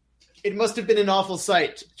 It must have been an awful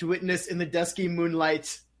sight to witness in the dusky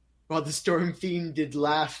moonlight, while the storm fiend did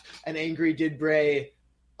laugh and angry did bray,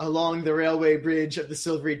 along the railway bridge of the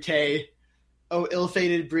Silvery Tay. O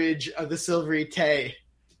ill-fated bridge of the Silvery Tay,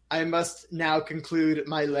 I must now conclude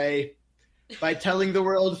my lay by telling the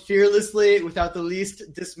world fearlessly, without the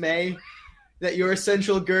least dismay, that your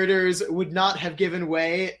central girders would not have given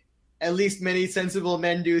way, at least many sensible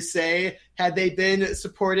men do say, had they been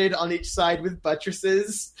supported on each side with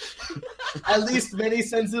buttresses. At least many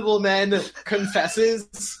sensible men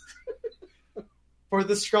confesses. For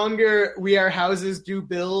the stronger we our houses do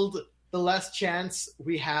build, the less chance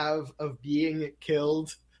we have of being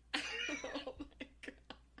killed. Oh my god.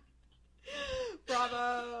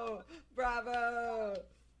 Bravo! Bravo!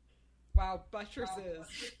 Wow, buttresses.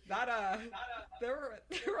 There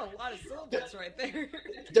were a lot of syllables right there.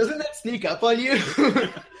 Doesn't that sneak up on you?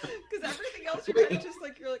 Because everything else you're kind of just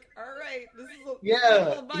like, you're like, all right, this is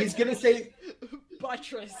yeah, he's going to say...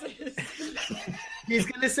 buttresses. He's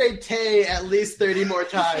going to say Tay at least 30 more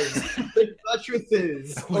times. The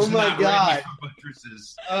buttresses. Oh my god.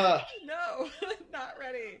 Buttresses. No, not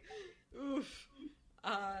ready. Oof.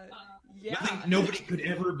 Yeah. Nobody could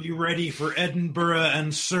ever be ready for Edinburgh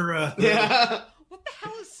and Surrey. Yeah. What the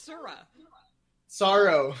hell is Surrey?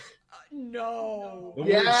 Sorrow. No. The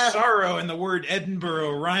word sorrow and the word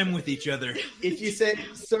Edinburgh rhyme with each other. If you say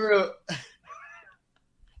sorrow...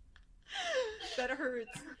 That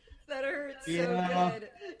hurts. That hurts so good.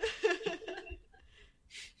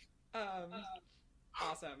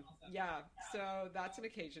 Awesome. Yeah. So that's an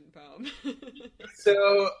occasion poem.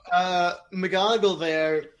 So McGonagall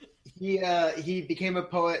there, he became a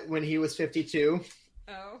poet when he was 52.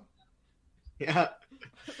 Oh. Yeah.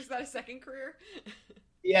 Was that a second career?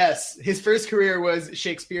 Yes. His first career was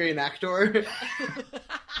Shakespearean actor.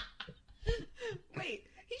 Wait.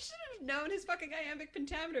 He should have known his fucking iambic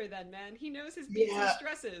pentameter then, man. He knows his beats and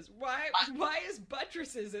stresses. Why is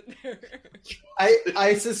buttresses in there?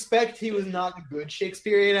 I suspect he was not a good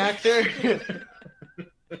Shakespearean actor.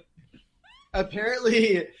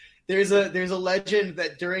 Apparently, there's a legend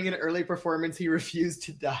that during an early performance he refused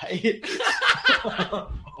to die.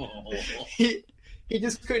 He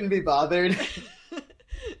just couldn't be bothered.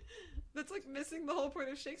 That's like missing the whole point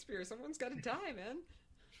of Shakespeare. Someone's got to die, man.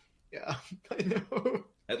 Yeah, I know.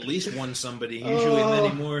 At least one somebody, usually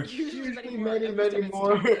many more. Usually many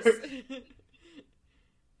more.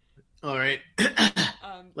 All right.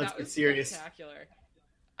 Let's get serious. Spectacular.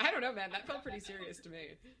 I don't know, man. That felt pretty serious to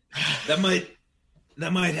me. That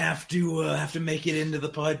might have to make it into the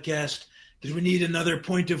podcast because we need another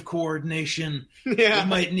point of coordination. Yeah. We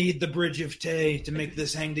might need the Bridge of Tay to make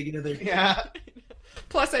this hang together. Yeah.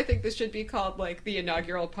 Plus, I think this should be called, like, the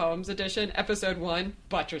inaugural poems edition, episode 1,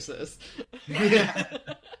 buttresses. Yeah.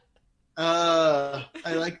 I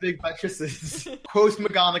like big buttresses. Quote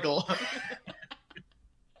McGonagall.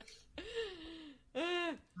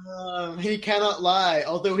 He cannot lie,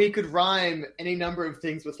 although he could rhyme any number of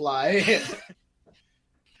things with lie.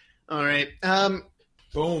 All right.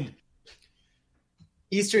 Boom.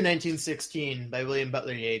 Easter 1916 by William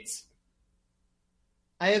Butler Yeats.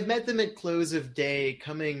 I have met them at close of day,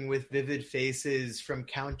 coming with vivid faces from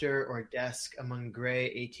counter or desk among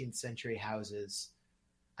gray 18th century houses.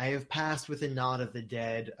 I have passed with a nod of the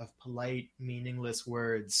dead, of polite, meaningless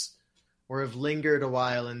words, or have lingered a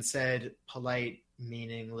while and said polite,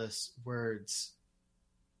 meaningless words,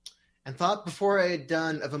 and thought before I had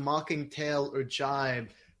done of a mocking tale or jibe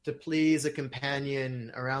to please a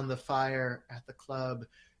companion around the fire at the club,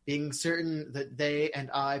 being certain that they and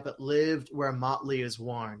I but lived where motley is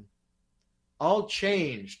worn. All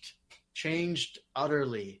changed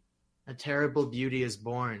utterly. A terrible beauty is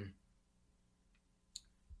born.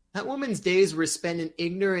 That woman's days were spent in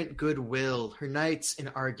ignorant goodwill, her nights in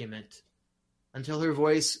argument, until her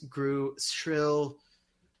voice grew shrill.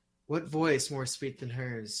 What voice more sweet than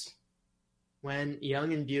hers? When,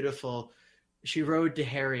 young and beautiful, she rode to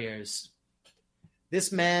harriers.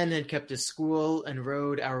 This man had kept a school and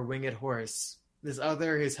rode our winged horse. This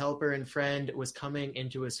other, his helper and friend, was coming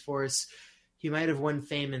into his force. He might have won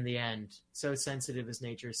fame in the end, so sensitive his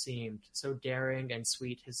nature seemed, so daring and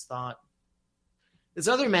sweet his thought. This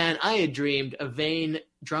other man I had dreamed a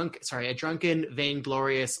drunken,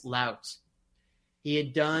 vainglorious lout. He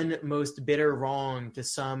had done most bitter wrong to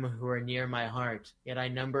some who are near my heart, yet I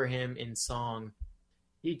number him in song.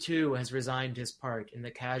 He too has resigned his part in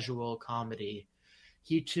the casual comedy.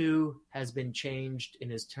 He too has been changed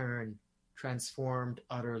in his turn, transformed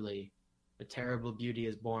utterly. A terrible beauty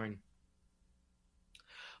is born.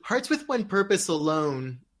 Hearts with one purpose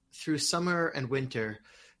alone, through summer and winter,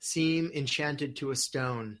 seem enchanted to a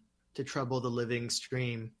stone, to trouble the living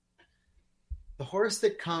stream. The horse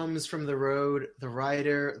that comes from the road, the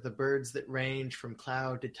rider, the birds that range from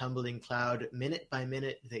cloud to tumbling cloud, minute by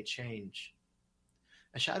minute they change.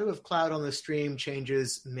 A shadow of cloud on the stream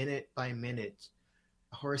changes minute by minute.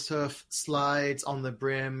 A horse hoof slides on the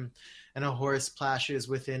brim, and a horse plashes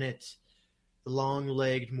within it. The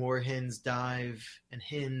long-legged moorhens dive, and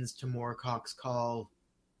hens to moorcocks call.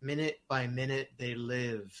 Minute by minute they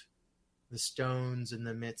live, the stones in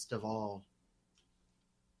the midst of all.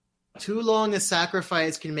 Too long a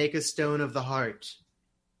sacrifice can make a stone of the heart.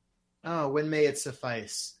 Oh, when may it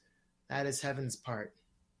suffice? That is heaven's part.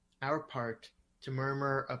 Our part, to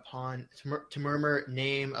murmur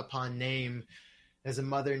name upon name, as a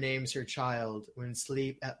mother names her child, when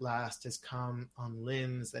sleep at last has come on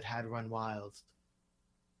limbs that had run wild.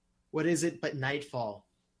 What is it but nightfall?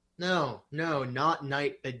 No, not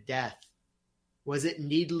night, but death. Was it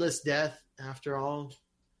needless death, after all?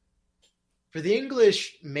 For the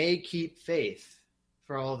English may keep faith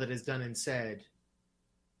for all that is done and said.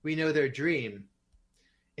 We know their dream,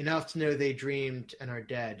 enough to know they dreamed and are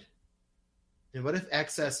dead. And what if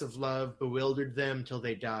excess of love bewildered them till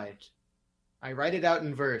they died? I write it out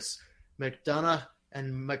in verse. MacDonough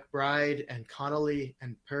and MacBride and Connolly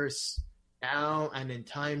and Pearse, now and in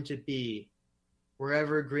time to be,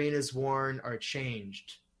 wherever green is worn, are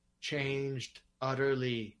changed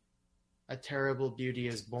utterly. A terrible beauty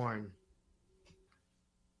is born.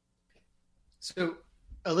 So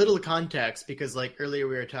a little context, because like earlier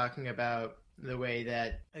we were talking about the way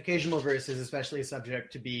that occasional verse is especially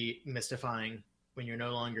subject to be mystifying when you're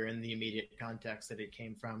no longer in the immediate context that it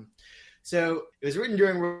came from. So it was written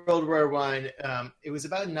during World War I. It was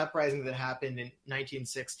about an uprising that happened in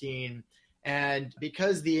 1916. And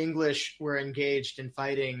because the English were engaged in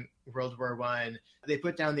fighting World War I, they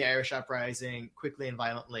put down the Irish uprising quickly and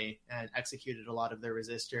violently and executed a lot of their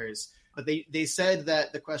resistors. But they said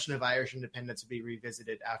that the question of Irish independence would be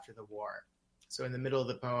revisited after the war. So in the middle of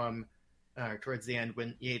the poem, towards the end,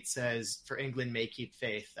 when Yeats says, "For England may keep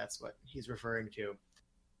faith," that's what he's referring to.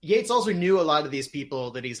 Yeats also knew a lot of these people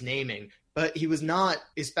that he's naming, but he was not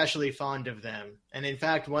especially fond of them. And in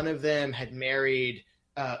fact, one of them had married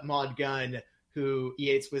Maud Gunn, who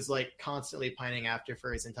Yeats was like constantly pining after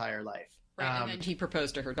for his entire life. Right, and then he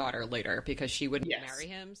proposed to her daughter later because she wouldn't marry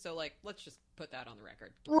him. So, like, let's just put that on the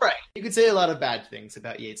record. Right. You could say a lot of bad things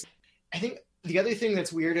about Yeats. I think the other thing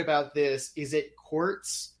that's weird about this is it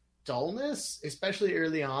courts dullness, especially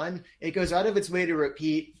early on. It goes out of its way to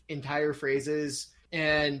repeat entire phrases.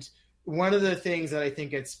 And one of the things that I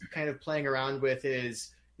think it's kind of playing around with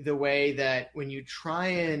is the way that when you try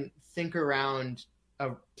and think around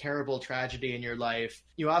a terrible tragedy in your life,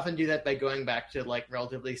 you often do that by going back to like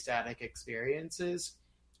relatively static experiences.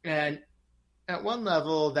 And at one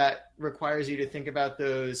level, that requires you to think about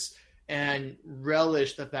those and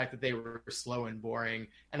relish the fact that they were slow and boring.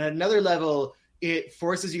 And at another level, it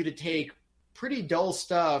forces you to take pretty dull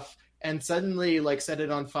stuff and suddenly like set it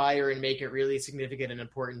on fire and make it really significant and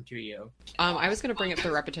important to you. I was going to bring up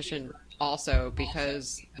the repetition also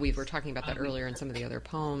because we were talking about that earlier in some of the other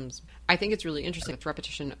poems. I think it's really interesting that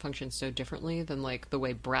repetition functions so differently than like the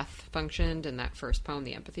way breath functioned in that first poem,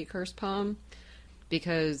 the Empathy Curse poem,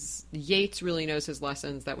 because Yeats really knows his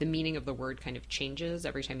lessons that the meaning of the word kind of changes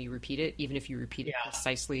every time you repeat it, even if you repeat it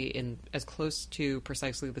precisely in as close to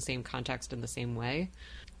precisely the same context in the same way.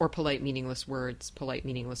 Or polite meaningless words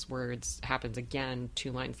happens again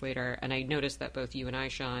 2 lines later. And I noticed that both you and I,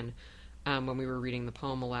 Sean, when we were reading the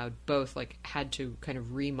poem aloud, both like had to kind of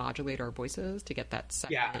remodulate our voices to get that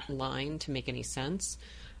second line to make any sense.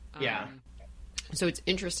 So it's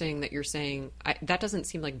interesting that you're saying that doesn't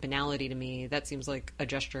seem like banality to me. That seems like a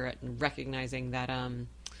gesture at recognizing that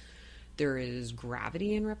there is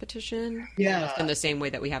gravity in repetition. Yeah. In the same way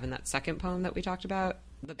that we have in that second poem that we talked about.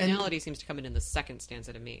 The banality seems to come in the second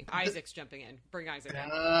stanza to me. Isaac's jumping in. Bring Isaac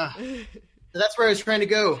in. That's where I was trying to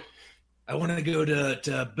go. I want to go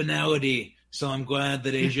to banality, so I'm glad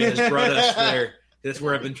that Asia has brought us there. That's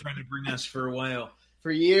where I've been trying to bring us for a while.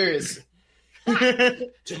 For years.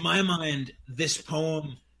 To my mind, this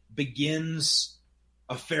poem begins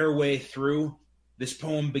a fair way through. This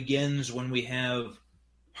poem begins when we have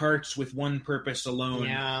hearts with one purpose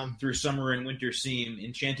alone, through summer and winter seem,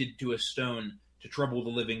 enchanted to a stone to trouble the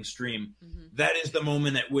living stream. Mm-hmm. That is the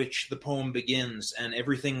moment at which the poem begins, and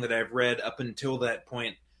everything that I've read up until that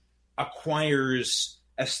point acquires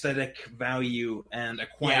aesthetic value and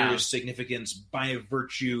acquires significance by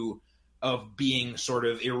virtue of being sort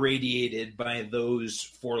of irradiated by those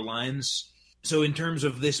 4 lines. So in terms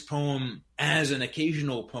of this poem as an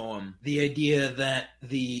occasional poem, the idea that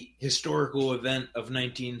the historical event of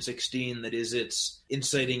 1916, that is its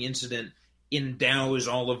inciting incident, endows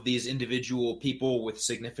all of these individual people with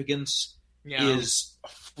significance is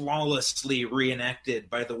flawlessly reenacted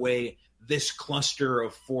by the way this cluster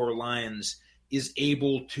of 4 lines is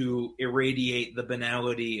able to irradiate the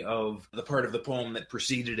banality of the part of the poem that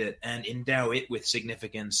preceded it and endow it with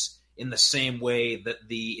significance in the same way that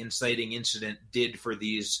the inciting incident did for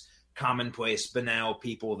these commonplace, banal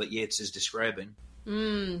people that Yeats is describing.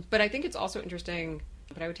 But I think it's also interesting,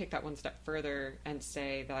 but I would take that one step further and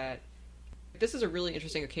say that this is a really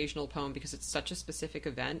interesting occasional poem because it's such a specific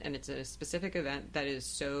event, and it's a specific event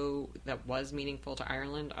that was meaningful to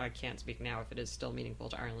Ireland. I can't speak now if it is still meaningful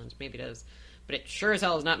to Ireland. Maybe it is. But it sure as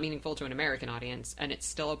hell is not meaningful to an American audience, and it's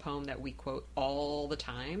still a poem that we quote all the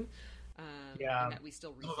time. And that we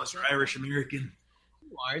still read. Oh, you're Irish American.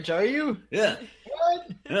 Are you? Yeah. What?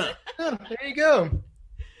 Yeah. Oh, there you go.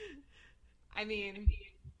 I mean,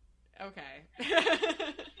 okay.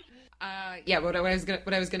 What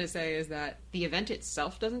I was gonna say is that the event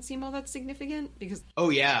itself doesn't seem all that significant because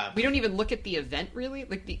we don't even look at the event really.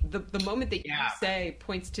 Like the moment that you say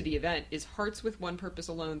points to the event is hearts with one purpose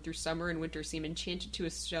alone through summer and winter seem enchanted to a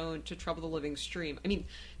stone to trouble the living stream. I mean,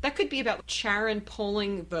 that could be about Charon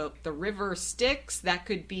pulling the river Styx. That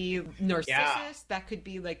could be Narcissus. That could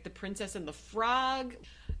be like the Princess and the Frog.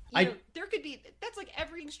 There could be, that's like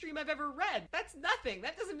every stream I've ever read. That's nothing.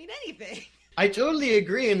 That doesn't mean anything. I totally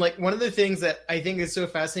agree. And like one of the things that I think is so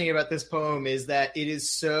fascinating about this poem is that it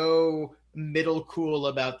is so middle cool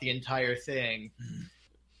about the entire thing. Mm.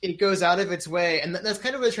 It goes out of its way. And that's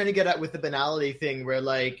kind of what I was trying to get at with the banality thing where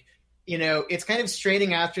like, you know, it's kind of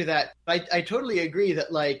straining after that. I totally agree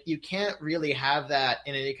that like you can't really have that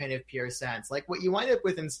in any kind of pure sense. Like what you wind up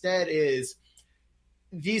with instead is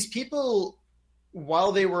these people,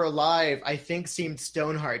 while they were alive, I think seemed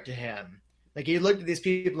stone hard to him. Like he looked at these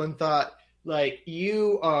people and thought, like,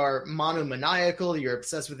 you are monomaniacal, you're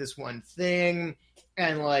obsessed with this one thing,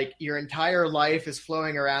 and like your entire life is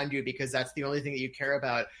flowing around you because that's the only thing that you care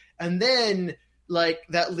about. And then like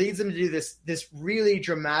that leads him to do this really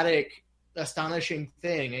dramatic, astonishing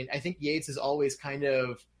thing. And I think Yeats is always kind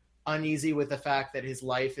of uneasy with the fact that his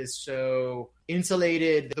life is so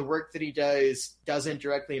insulated. The work that he does doesn't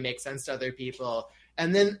directly make sense to other people.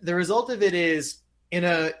 And then the result of it is in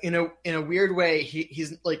a weird way,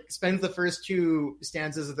 he's like spends the first 2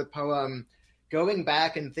 stanzas of the poem going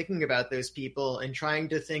back and thinking about those people and trying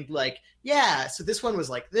to think like, yeah, so this one was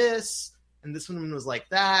like this and this one was like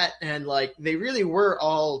that. And like, they really were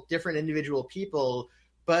all different individual people.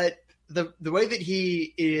 But the way that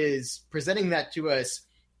he is presenting that to us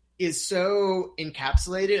is so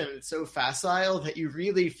encapsulated and so facile that you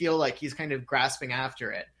really feel like he's kind of grasping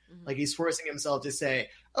after it. Mm-hmm. Like he's forcing himself to say,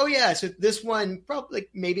 oh yeah, so this one probably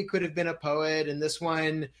maybe could have been a poet, and this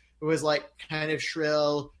one was like kind of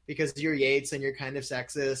shrill because you're Yeats and you're kind of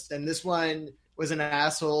sexist, and this one was an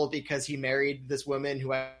asshole because he married this woman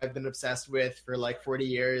who I've been obsessed with for like 40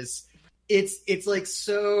 years. It's like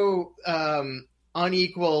so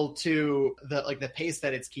unequal to the pace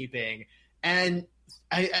that it's keeping. And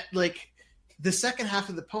I like the second half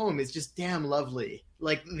of the poem is just damn lovely.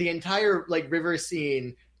 Like the entire like river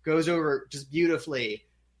scene goes over just beautifully.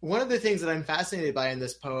 One of the things that I'm fascinated by in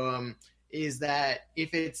this poem is that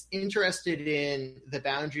if it's interested in the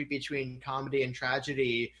boundary between comedy and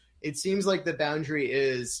tragedy, it seems like the boundary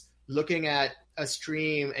is looking at a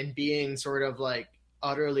stream and being sort of like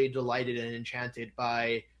utterly delighted and enchanted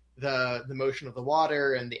by the motion of the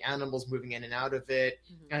water and the animals moving in and out of it.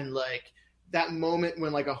 Mm-hmm. And like that moment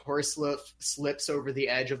when like a horse slips over the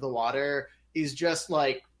edge of the water is just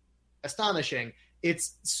like astonishing.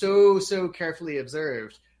 It's so carefully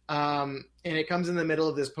observed. And it comes in the middle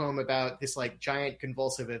of this poem about this like giant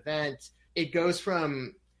convulsive event. It goes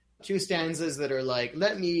from 2 stanzas that are like,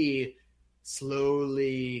 let me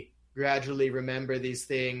slowly, gradually remember these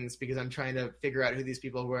things because I'm trying to figure out who these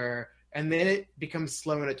people were. And then it becomes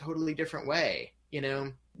slow in a totally different way, you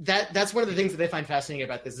know? That's one of the things that I find fascinating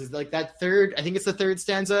about this is like that third, I think it's the 3rd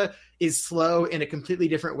stanza, is slow in a completely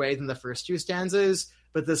different way than the first 2 stanzas,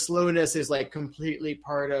 but the slowness is like completely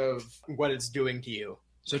part of what it's doing to you.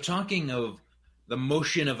 So talking of the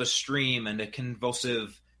motion of a stream and a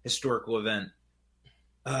convulsive historical event,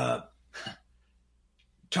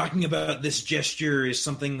 talking about this gesture is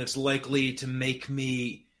something that's likely to make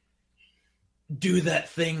me do that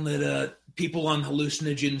thing that people on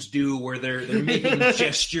hallucinogens do, where they're making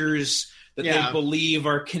gestures that they believe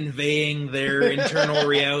are conveying their internal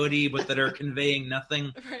reality, but that are conveying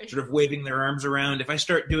nothing, sort of waving their arms around. If I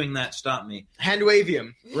start doing that, stop me. Hand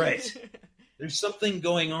wavium. Right. There's something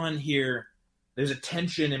going on here. There's a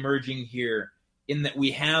tension emerging here in that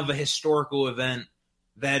we have a historical event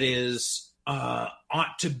that is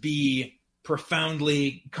ought to be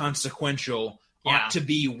profoundly consequential, ought to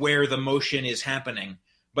be where the motion is happening.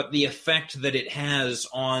 But the effect that it has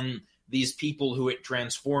on these people who it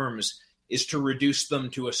transforms is to reduce them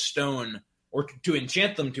to a stone, or to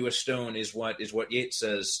enchant them to a stone is what Yeats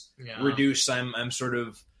says. Yeah. Reduce, I'm sort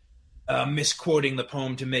of misquoting the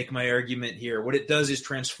poem to make my argument here. What it does is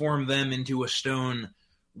transform them into a stone,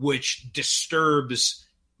 which disturbs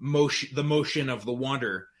the motion of the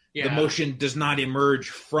water. Yeah. The motion does not emerge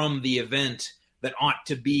from the event that ought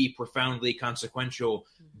to be profoundly consequential,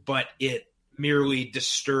 but it merely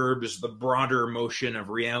disturbs the broader motion of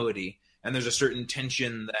reality. And there's a certain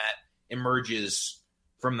tension that emerges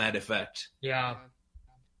from that effect. Yeah.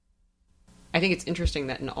 I think it's interesting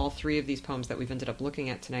that in all three of these poems that we've ended up looking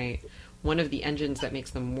at tonight, one of the engines that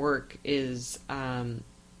makes them work is kind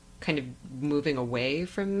of moving away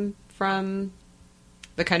from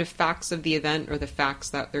the kind of facts of the event, or the facts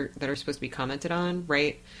that are supposed to be commented on,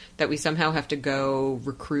 right? That we somehow have to go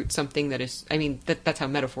recruit something that is, I mean, that's how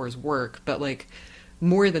metaphors work, but like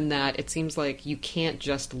more than that, it seems like you can't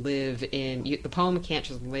just live in, the poem can't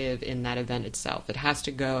just live in that event itself. It has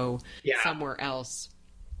to go somewhere else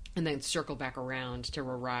and then circle back around to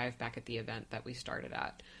arrive back at the event that we started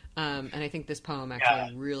at. And I think this poem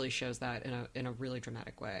actually really shows that in a really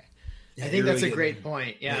dramatic way. I think that's a great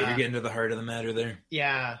point. Yeah, you're getting to the heart of the matter there.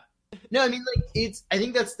 Yeah. No, I mean, like, I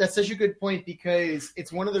think that's such a good point, because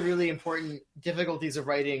it's one of the really important difficulties of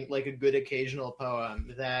writing like a good occasional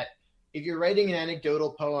poem, that if you're writing an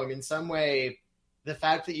anecdotal poem, in some way, the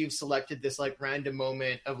fact that you've selected this like random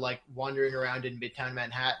moment of like wandering around in Midtown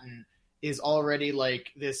Manhattan is already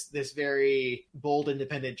like this very bold,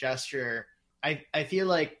 independent gesture. I feel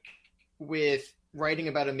like with writing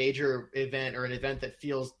about a major event, or an event that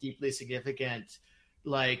feels deeply significant,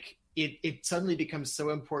 like it suddenly becomes so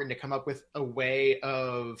important to come up with a way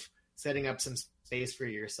of setting up some space for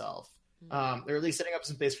yourself, or at least setting up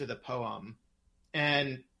some space for the poem.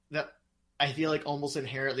 And that, I feel like, almost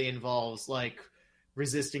inherently involves like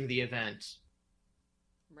resisting the event.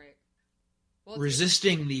 Right. Well,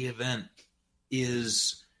 resisting the event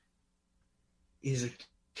is a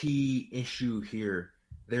key issue here.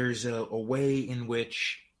 There's a way in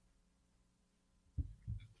which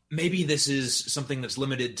maybe this is something that's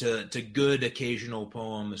limited to good occasional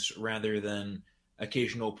poems rather than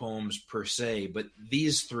occasional poems per se, but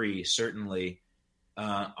these three certainly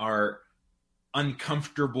are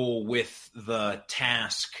uncomfortable with the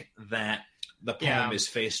task that the poem is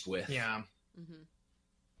faced with. Yeah. Mm-hmm.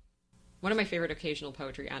 One of my favorite occasional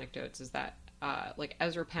poetry anecdotes is that like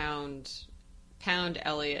Ezra Pound,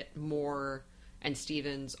 Eliot, Moore, and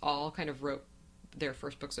Stevens all kind of wrote their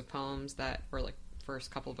first books of poems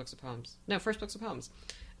first books of poems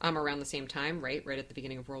around the same time, right at the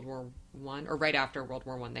beginning of World War I, or right after World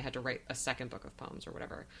War I. They had to write a second book of poems or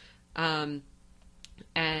whatever.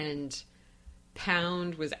 And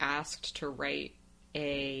Pound was asked to write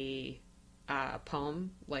a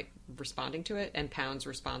poem, like responding to it, and Pound's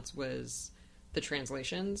response was the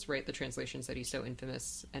translations, right? The translations that he's so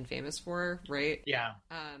infamous and famous for, right? Yeah.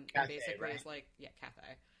 And basically right? Is like,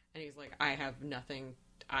 Cathay. And he's like, I have nothing,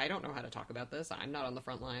 I don't know how to talk about this. I'm not on the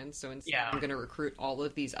front lines. So instead I'm going to recruit all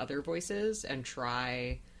of these other voices and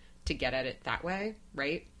try to get at it that way,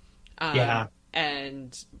 right?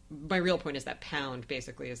 And my real point is that Pound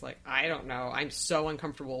basically is like, I don't know, I'm so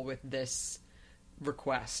uncomfortable with this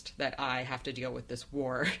request that I have to deal with this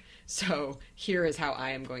war. So here is how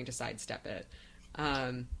I am going to sidestep it.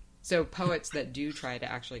 So poets that do try to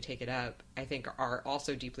actually take it up, I think, are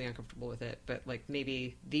also deeply uncomfortable with it. But like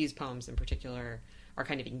maybe these poems in particular are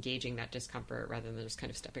kind of engaging that discomfort rather than just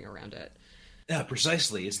kind of stepping around it. Yeah,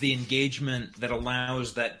 precisely. It's the engagement that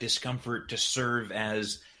allows that discomfort to serve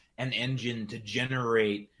as an engine to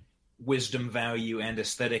generate wisdom value and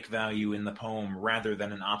aesthetic value in the poem rather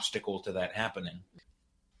than an obstacle to that happening.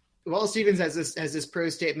 Wallace Stevens has this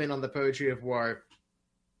prose statement on the poetry of war.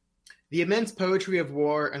 The immense poetry of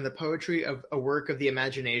war and the poetry of a work of the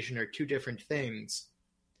imagination are two different things.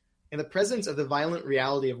 In the presence of the violent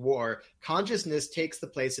reality of war, consciousness takes the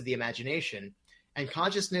place of the imagination. and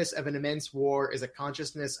consciousness of an immense war is a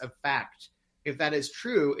consciousness of fact. If that is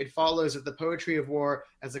true, it follows that the poetry of war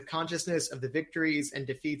as a consciousness of the victories and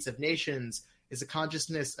defeats of nations is a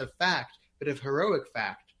consciousness of fact, but of heroic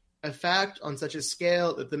fact, a fact on such a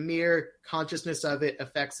scale that the mere consciousness of it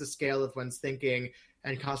affects the scale of one's thinking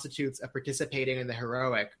and constitutes a participating in the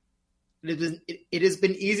heroic. It has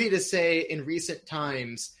been easy to say in recent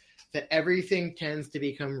times that everything tends to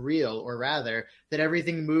become real, or rather, that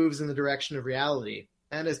everything moves in the direction of reality,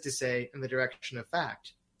 that is to say, in the direction of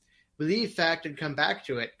fact. Believe fact and come back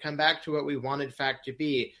to it, come back to what we wanted fact to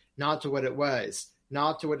be, not to what it was,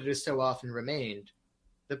 not to what it has so often remained.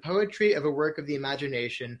 The poetry of a work of the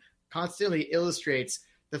imagination constantly illustrates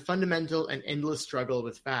the fundamental and endless struggle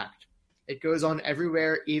with fact. It goes on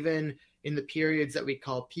everywhere, even in the periods that we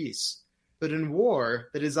call peace. But in war,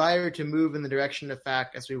 the desire to move in the direction of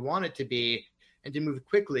fact as we want it to be, and to move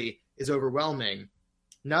quickly, is overwhelming.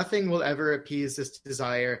 Nothing will ever appease this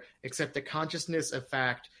desire except the consciousness of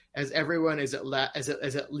fact, as everyone is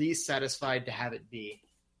at least satisfied to have it be.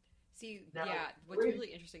 See, what's really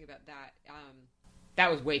interesting about that, that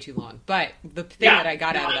was way too long, but the thing that I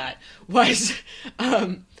got out of that was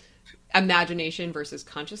imagination versus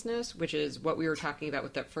consciousness, which is what we were talking about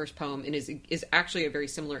with that first poem, and is actually a very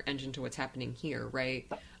similar engine to what's happening here,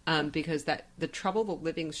 right? Because that the trouble the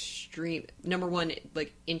living stream, number one,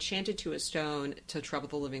 like enchanted to a stone to trouble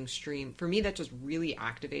the living stream, for me that just really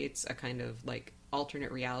activates a kind of like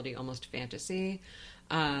alternate reality, almost fantasy,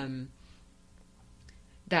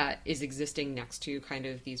 that is existing next to kind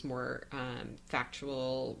of these more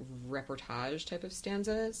factual reportage type of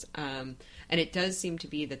stanzas. And it does seem to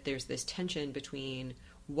be that there's this tension between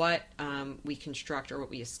what we construct or what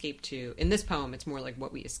we escape to. In this poem, it's more like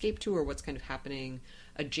what we escape to or what's kind of happening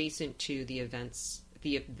adjacent to the events,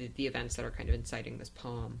 the events that are kind of inciting this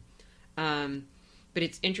poem. But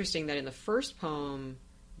it's interesting that in the first poem,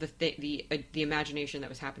 the imagination that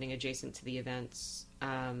was happening adjacent to the events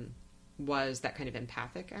was that kind of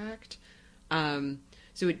empathic act.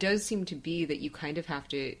 So it does seem to be that you kind of have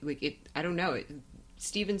to, like, it, I don't know,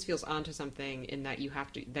 Stevens feels onto something in that you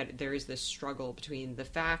have to, that there is this struggle between the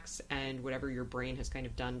facts and whatever your brain has kind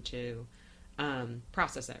of done to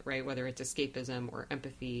process it, right? Whether it's escapism or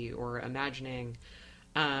empathy or imagining.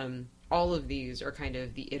 All of these are kind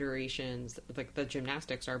of the iterations, like the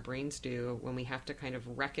gymnastics our brains do when we have to kind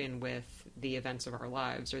of reckon with the events of our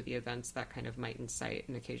lives or the events that kind of might incite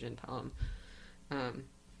an occasion poem. I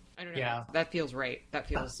don't know. Yeah. That feels right. That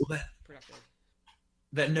feels productive.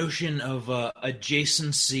 That notion of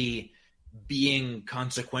adjacency being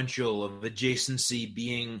consequential, of adjacency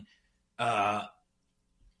being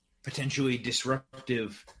potentially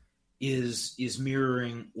disruptive, is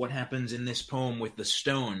mirroring what happens in this poem with the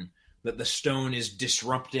stone. That the stone is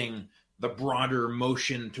disrupting the broader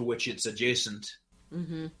motion to which it's adjacent.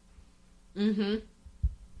 Mm-hmm. Mm-hmm.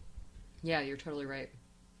 Yeah, you're totally right.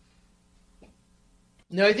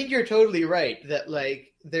 No, I think you're totally right. That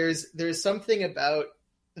like there's something about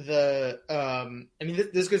the I mean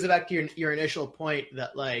this goes back to your initial point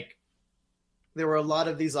that like there were a lot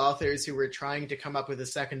of these authors who were trying to come up with a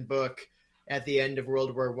second book at the end of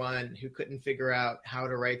World War I who couldn't figure out how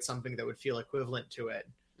to write something that would feel equivalent to it.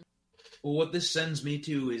 Well, what this sends me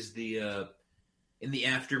to is the in the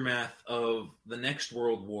aftermath of the next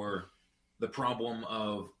World War, the problem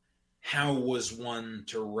of how was one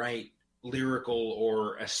to write lyrical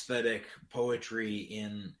or aesthetic poetry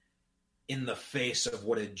in the face of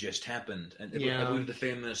what had just happened. And I believe the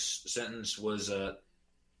famous sentence was,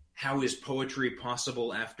 how is poetry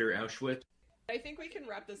possible after Auschwitz? I think we can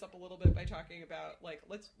wrap this up a little bit by talking about, like,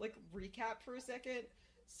 let's recap for a second.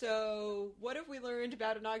 So, what have we learned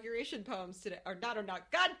about inauguration poems today? Or not,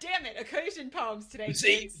 God damn it, occasion poems today.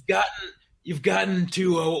 See, you've gotten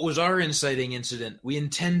to what was our inciting incident. We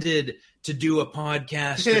intended to do a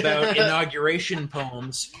podcast about inauguration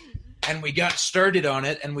poems, and we got started on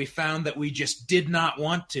it, and we found that we just did not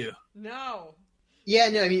want to. No. Yeah,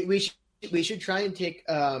 no, I mean, we should try and take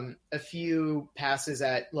a few passes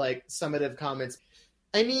at, like, summative comments.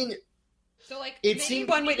 I mean... So, like, maybe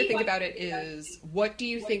one way to think about it is, what do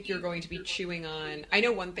you think you're going to be chewing on? I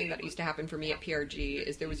know one thing that used to happen for me at PRG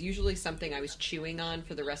is there was usually something I was chewing on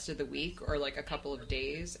for the rest of the week or, like, a couple of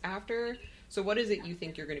days after. So what is it you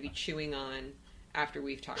think you're going to be chewing on after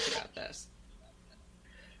we've talked about this?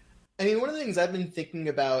 I mean, one of the things I've been thinking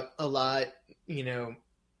about a lot, you know,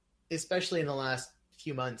 especially in the last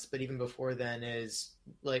few months, but even before then is,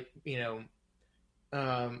 like, you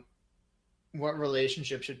know, what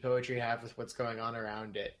relationship should poetry have with what's going on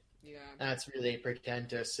around it? Yeah. That's really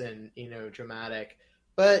pretentious and, you know, dramatic.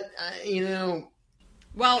 But, you know,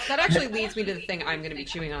 Well, that actually leads me to the thing I'm going to be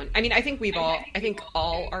chewing on. I mean, I think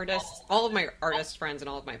all artists, all of my artist friends and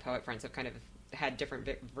all of my poet friends have kind of had different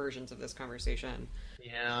versions of this conversation.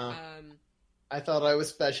 Yeah. Um, I thought I was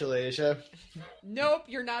special, Asia. nope,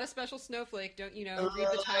 you're not a special snowflake. Don't you know? Read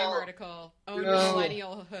the Time article. Own your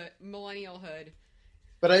No. millennialhood.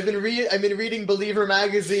 But I've been reading Believer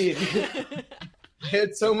magazine. I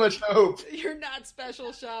had so much hope. You're not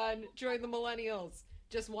special, Sean. Join the millennials.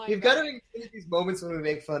 Just whine. You've got to include these moments when we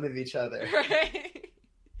make fun of each other. Right.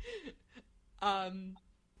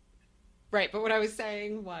 Right, but what I was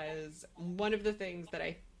saying was one of the things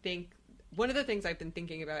I've been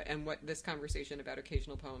thinking about, and what this conversation about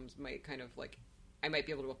occasional poems might kind of like, I might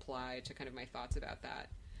be able to apply to kind of my thoughts about that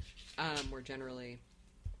more generally,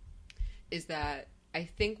 is that I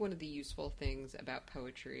think one of the useful things about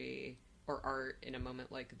poetry or art in a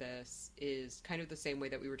moment like this is kind of the same way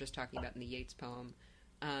that we were just talking about in the Yeats poem.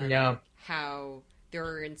 How there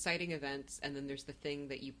are inciting events, and then there's the thing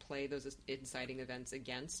that you play those inciting events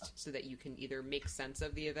against, so that you can either make sense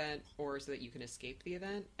of the event or so that you can escape the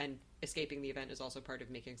event. And escaping the event is also part of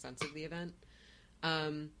making sense of the event.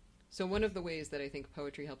 So one of the ways that I think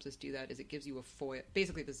poetry helps us do that is it gives you a foil.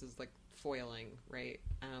 Basically, this is like foiling, right?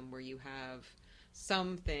 Where you have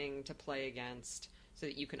something to play against so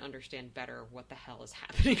that you can understand better what the hell is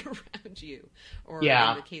happening around you. Or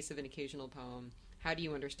in the case of an occasional poem, how do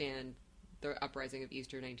you understand the uprising of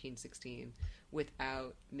Easter 1916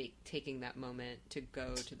 without taking that moment to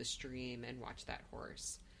go to the stream and watch that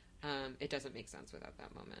horse? It doesn't make sense without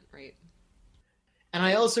that moment, right? And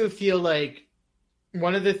I also feel like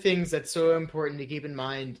one of the things that's so important to keep in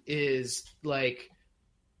mind is like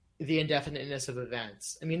the indefiniteness of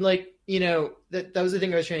events. I mean, like, you know, that was the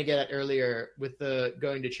thing I was trying to get at earlier with the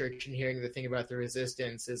going to church and hearing the thing about the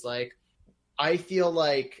resistance is like, I feel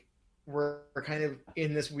like we're kind of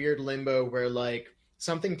in this weird limbo where like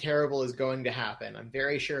something terrible is going to happen. I'm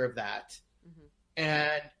very sure of that. Mm-hmm.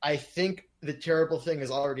 And I think the terrible thing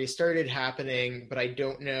has already started happening, but I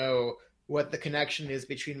don't know what the connection is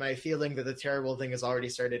between my feeling that the terrible thing has already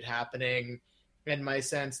started happening and my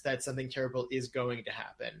sense that something terrible is going to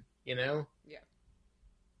happen, you know? Yeah.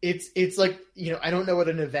 It's like, you know, I don't know what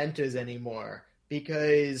an event is anymore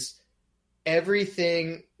because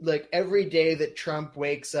everything, like every day that Trump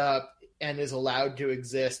wakes up and is allowed to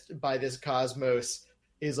exist by this cosmos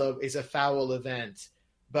is a foul event.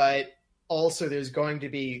 But also there's going to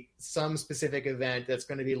be some specific event that's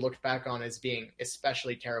going to be looked back on as being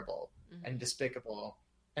especially terrible and despicable.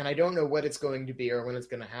 And I don't know what it's going to be or when it's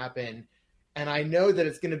going to happen. And I know that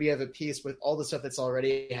it's going to be of a piece with all the stuff that's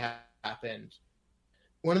already happened.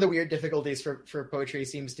 One of the weird difficulties for poetry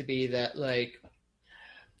seems to be that, like,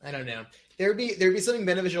 I don't know, there'd be something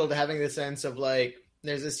beneficial to having the sense of like,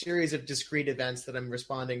 there's a series of discrete events that I'm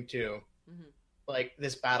responding to. Mm-hmm. Like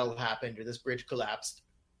this battle happened or this bridge collapsed.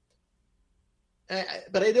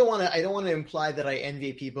 But I don't want to imply that I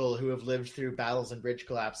envy people who have lived through battles and bridge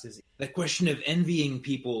collapses. That question of envying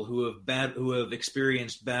people who have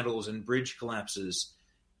experienced battles and bridge collapses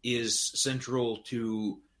is central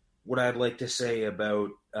to what I'd like to say about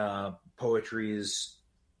poetry's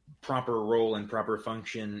proper role and proper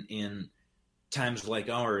function in times like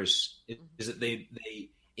ours. Is that they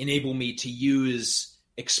enable me to use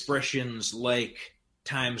expressions like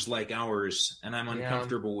times like ours, and I'm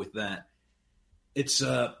uncomfortable with that. It's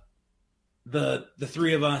the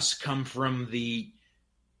three of us come from the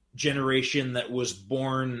generation that was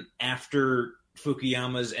born after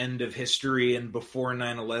Fukuyama's end of history and before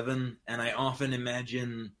 9/11, and I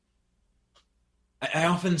often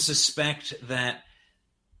suspect that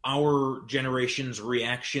our generation's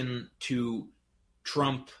reaction to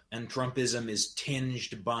Trump and Trumpism is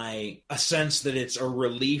tinged by a sense that it's a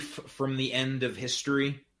relief from the end of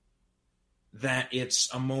history, that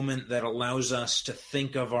it's a moment that allows us to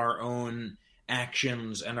think of our own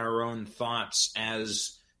actions and our own thoughts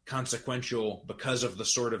as consequential because of the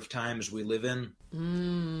sort of times we live in.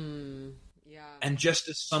 Yeah. And just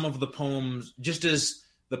as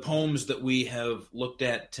the poems that we have looked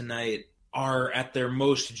at tonight are at their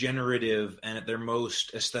most generative and at their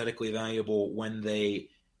most aesthetically valuable when they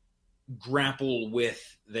grapple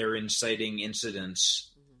with their inciting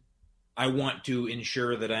incidents, I want to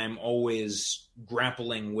ensure that I'm always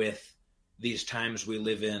grappling with these times we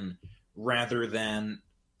live in rather than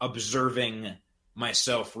observing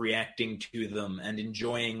myself reacting to them and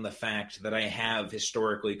enjoying the fact that I have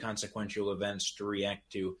historically consequential events to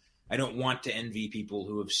react to. I don't want to envy people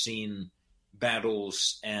who have seen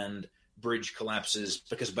battles and bridge collapses,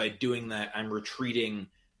 because by doing that, I'm retreating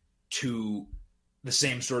to the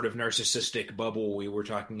same sort of narcissistic bubble we were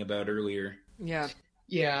talking about earlier. Yeah.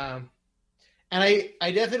 Yeah. And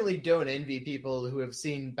I definitely don't envy people who have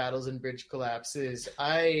seen battles and bridge collapses.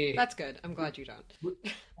 That's good. I'm glad you don't.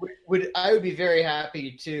 I would be very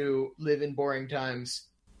happy to live in boring times.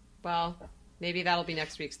 Well, maybe that'll be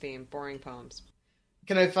next week's theme, boring poems.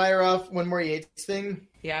 Can I fire off one more Yeats thing?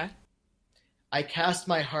 Yeah? I cast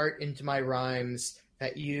my heart into my rhymes,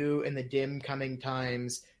 that you in the dim coming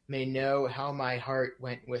times may know how my heart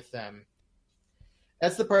went with them.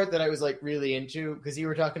 That's the part that I was like really into, because you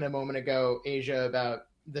were talking a moment ago, Asia, about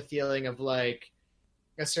the feeling of like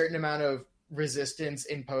a certain amount of resistance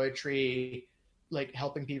in poetry, like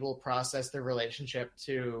helping people process their relationship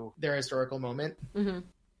to their historical moment. Mm-hmm.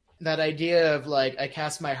 That idea of like, I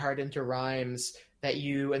cast my heart into rhymes, that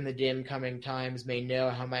you in the dim coming times may know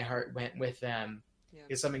how my heart went with them,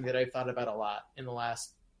 is something that I've thought about a lot in the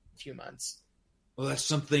last few months. Well, that's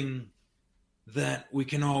something that we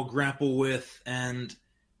can all grapple with, and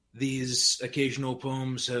these occasional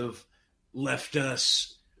poems have left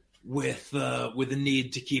us with a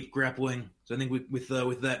need to keep grappling. So I think with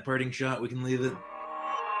that parting shot, we can leave it.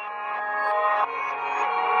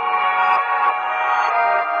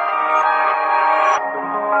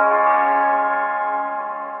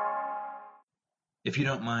 If you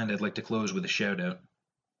don't mind, I'd like to close with a shout-out.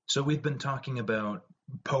 So we've been talking about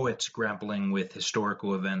poets grappling with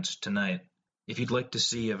historical events tonight. If you'd like to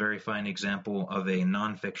see a very fine example of a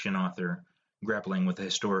nonfiction author grappling with a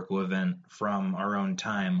historical event from our own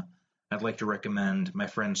time, I'd like to recommend my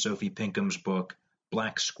friend Sophie Pinkham's book,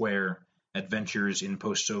 Black Square: Adventures in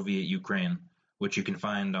Post-Soviet Ukraine, which you can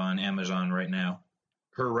find on Amazon right now.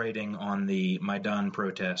 Her writing on the Maidan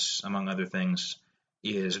protests, among other things,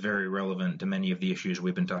 is very relevant to many of the issues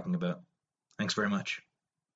we've been talking about. Thanks very much.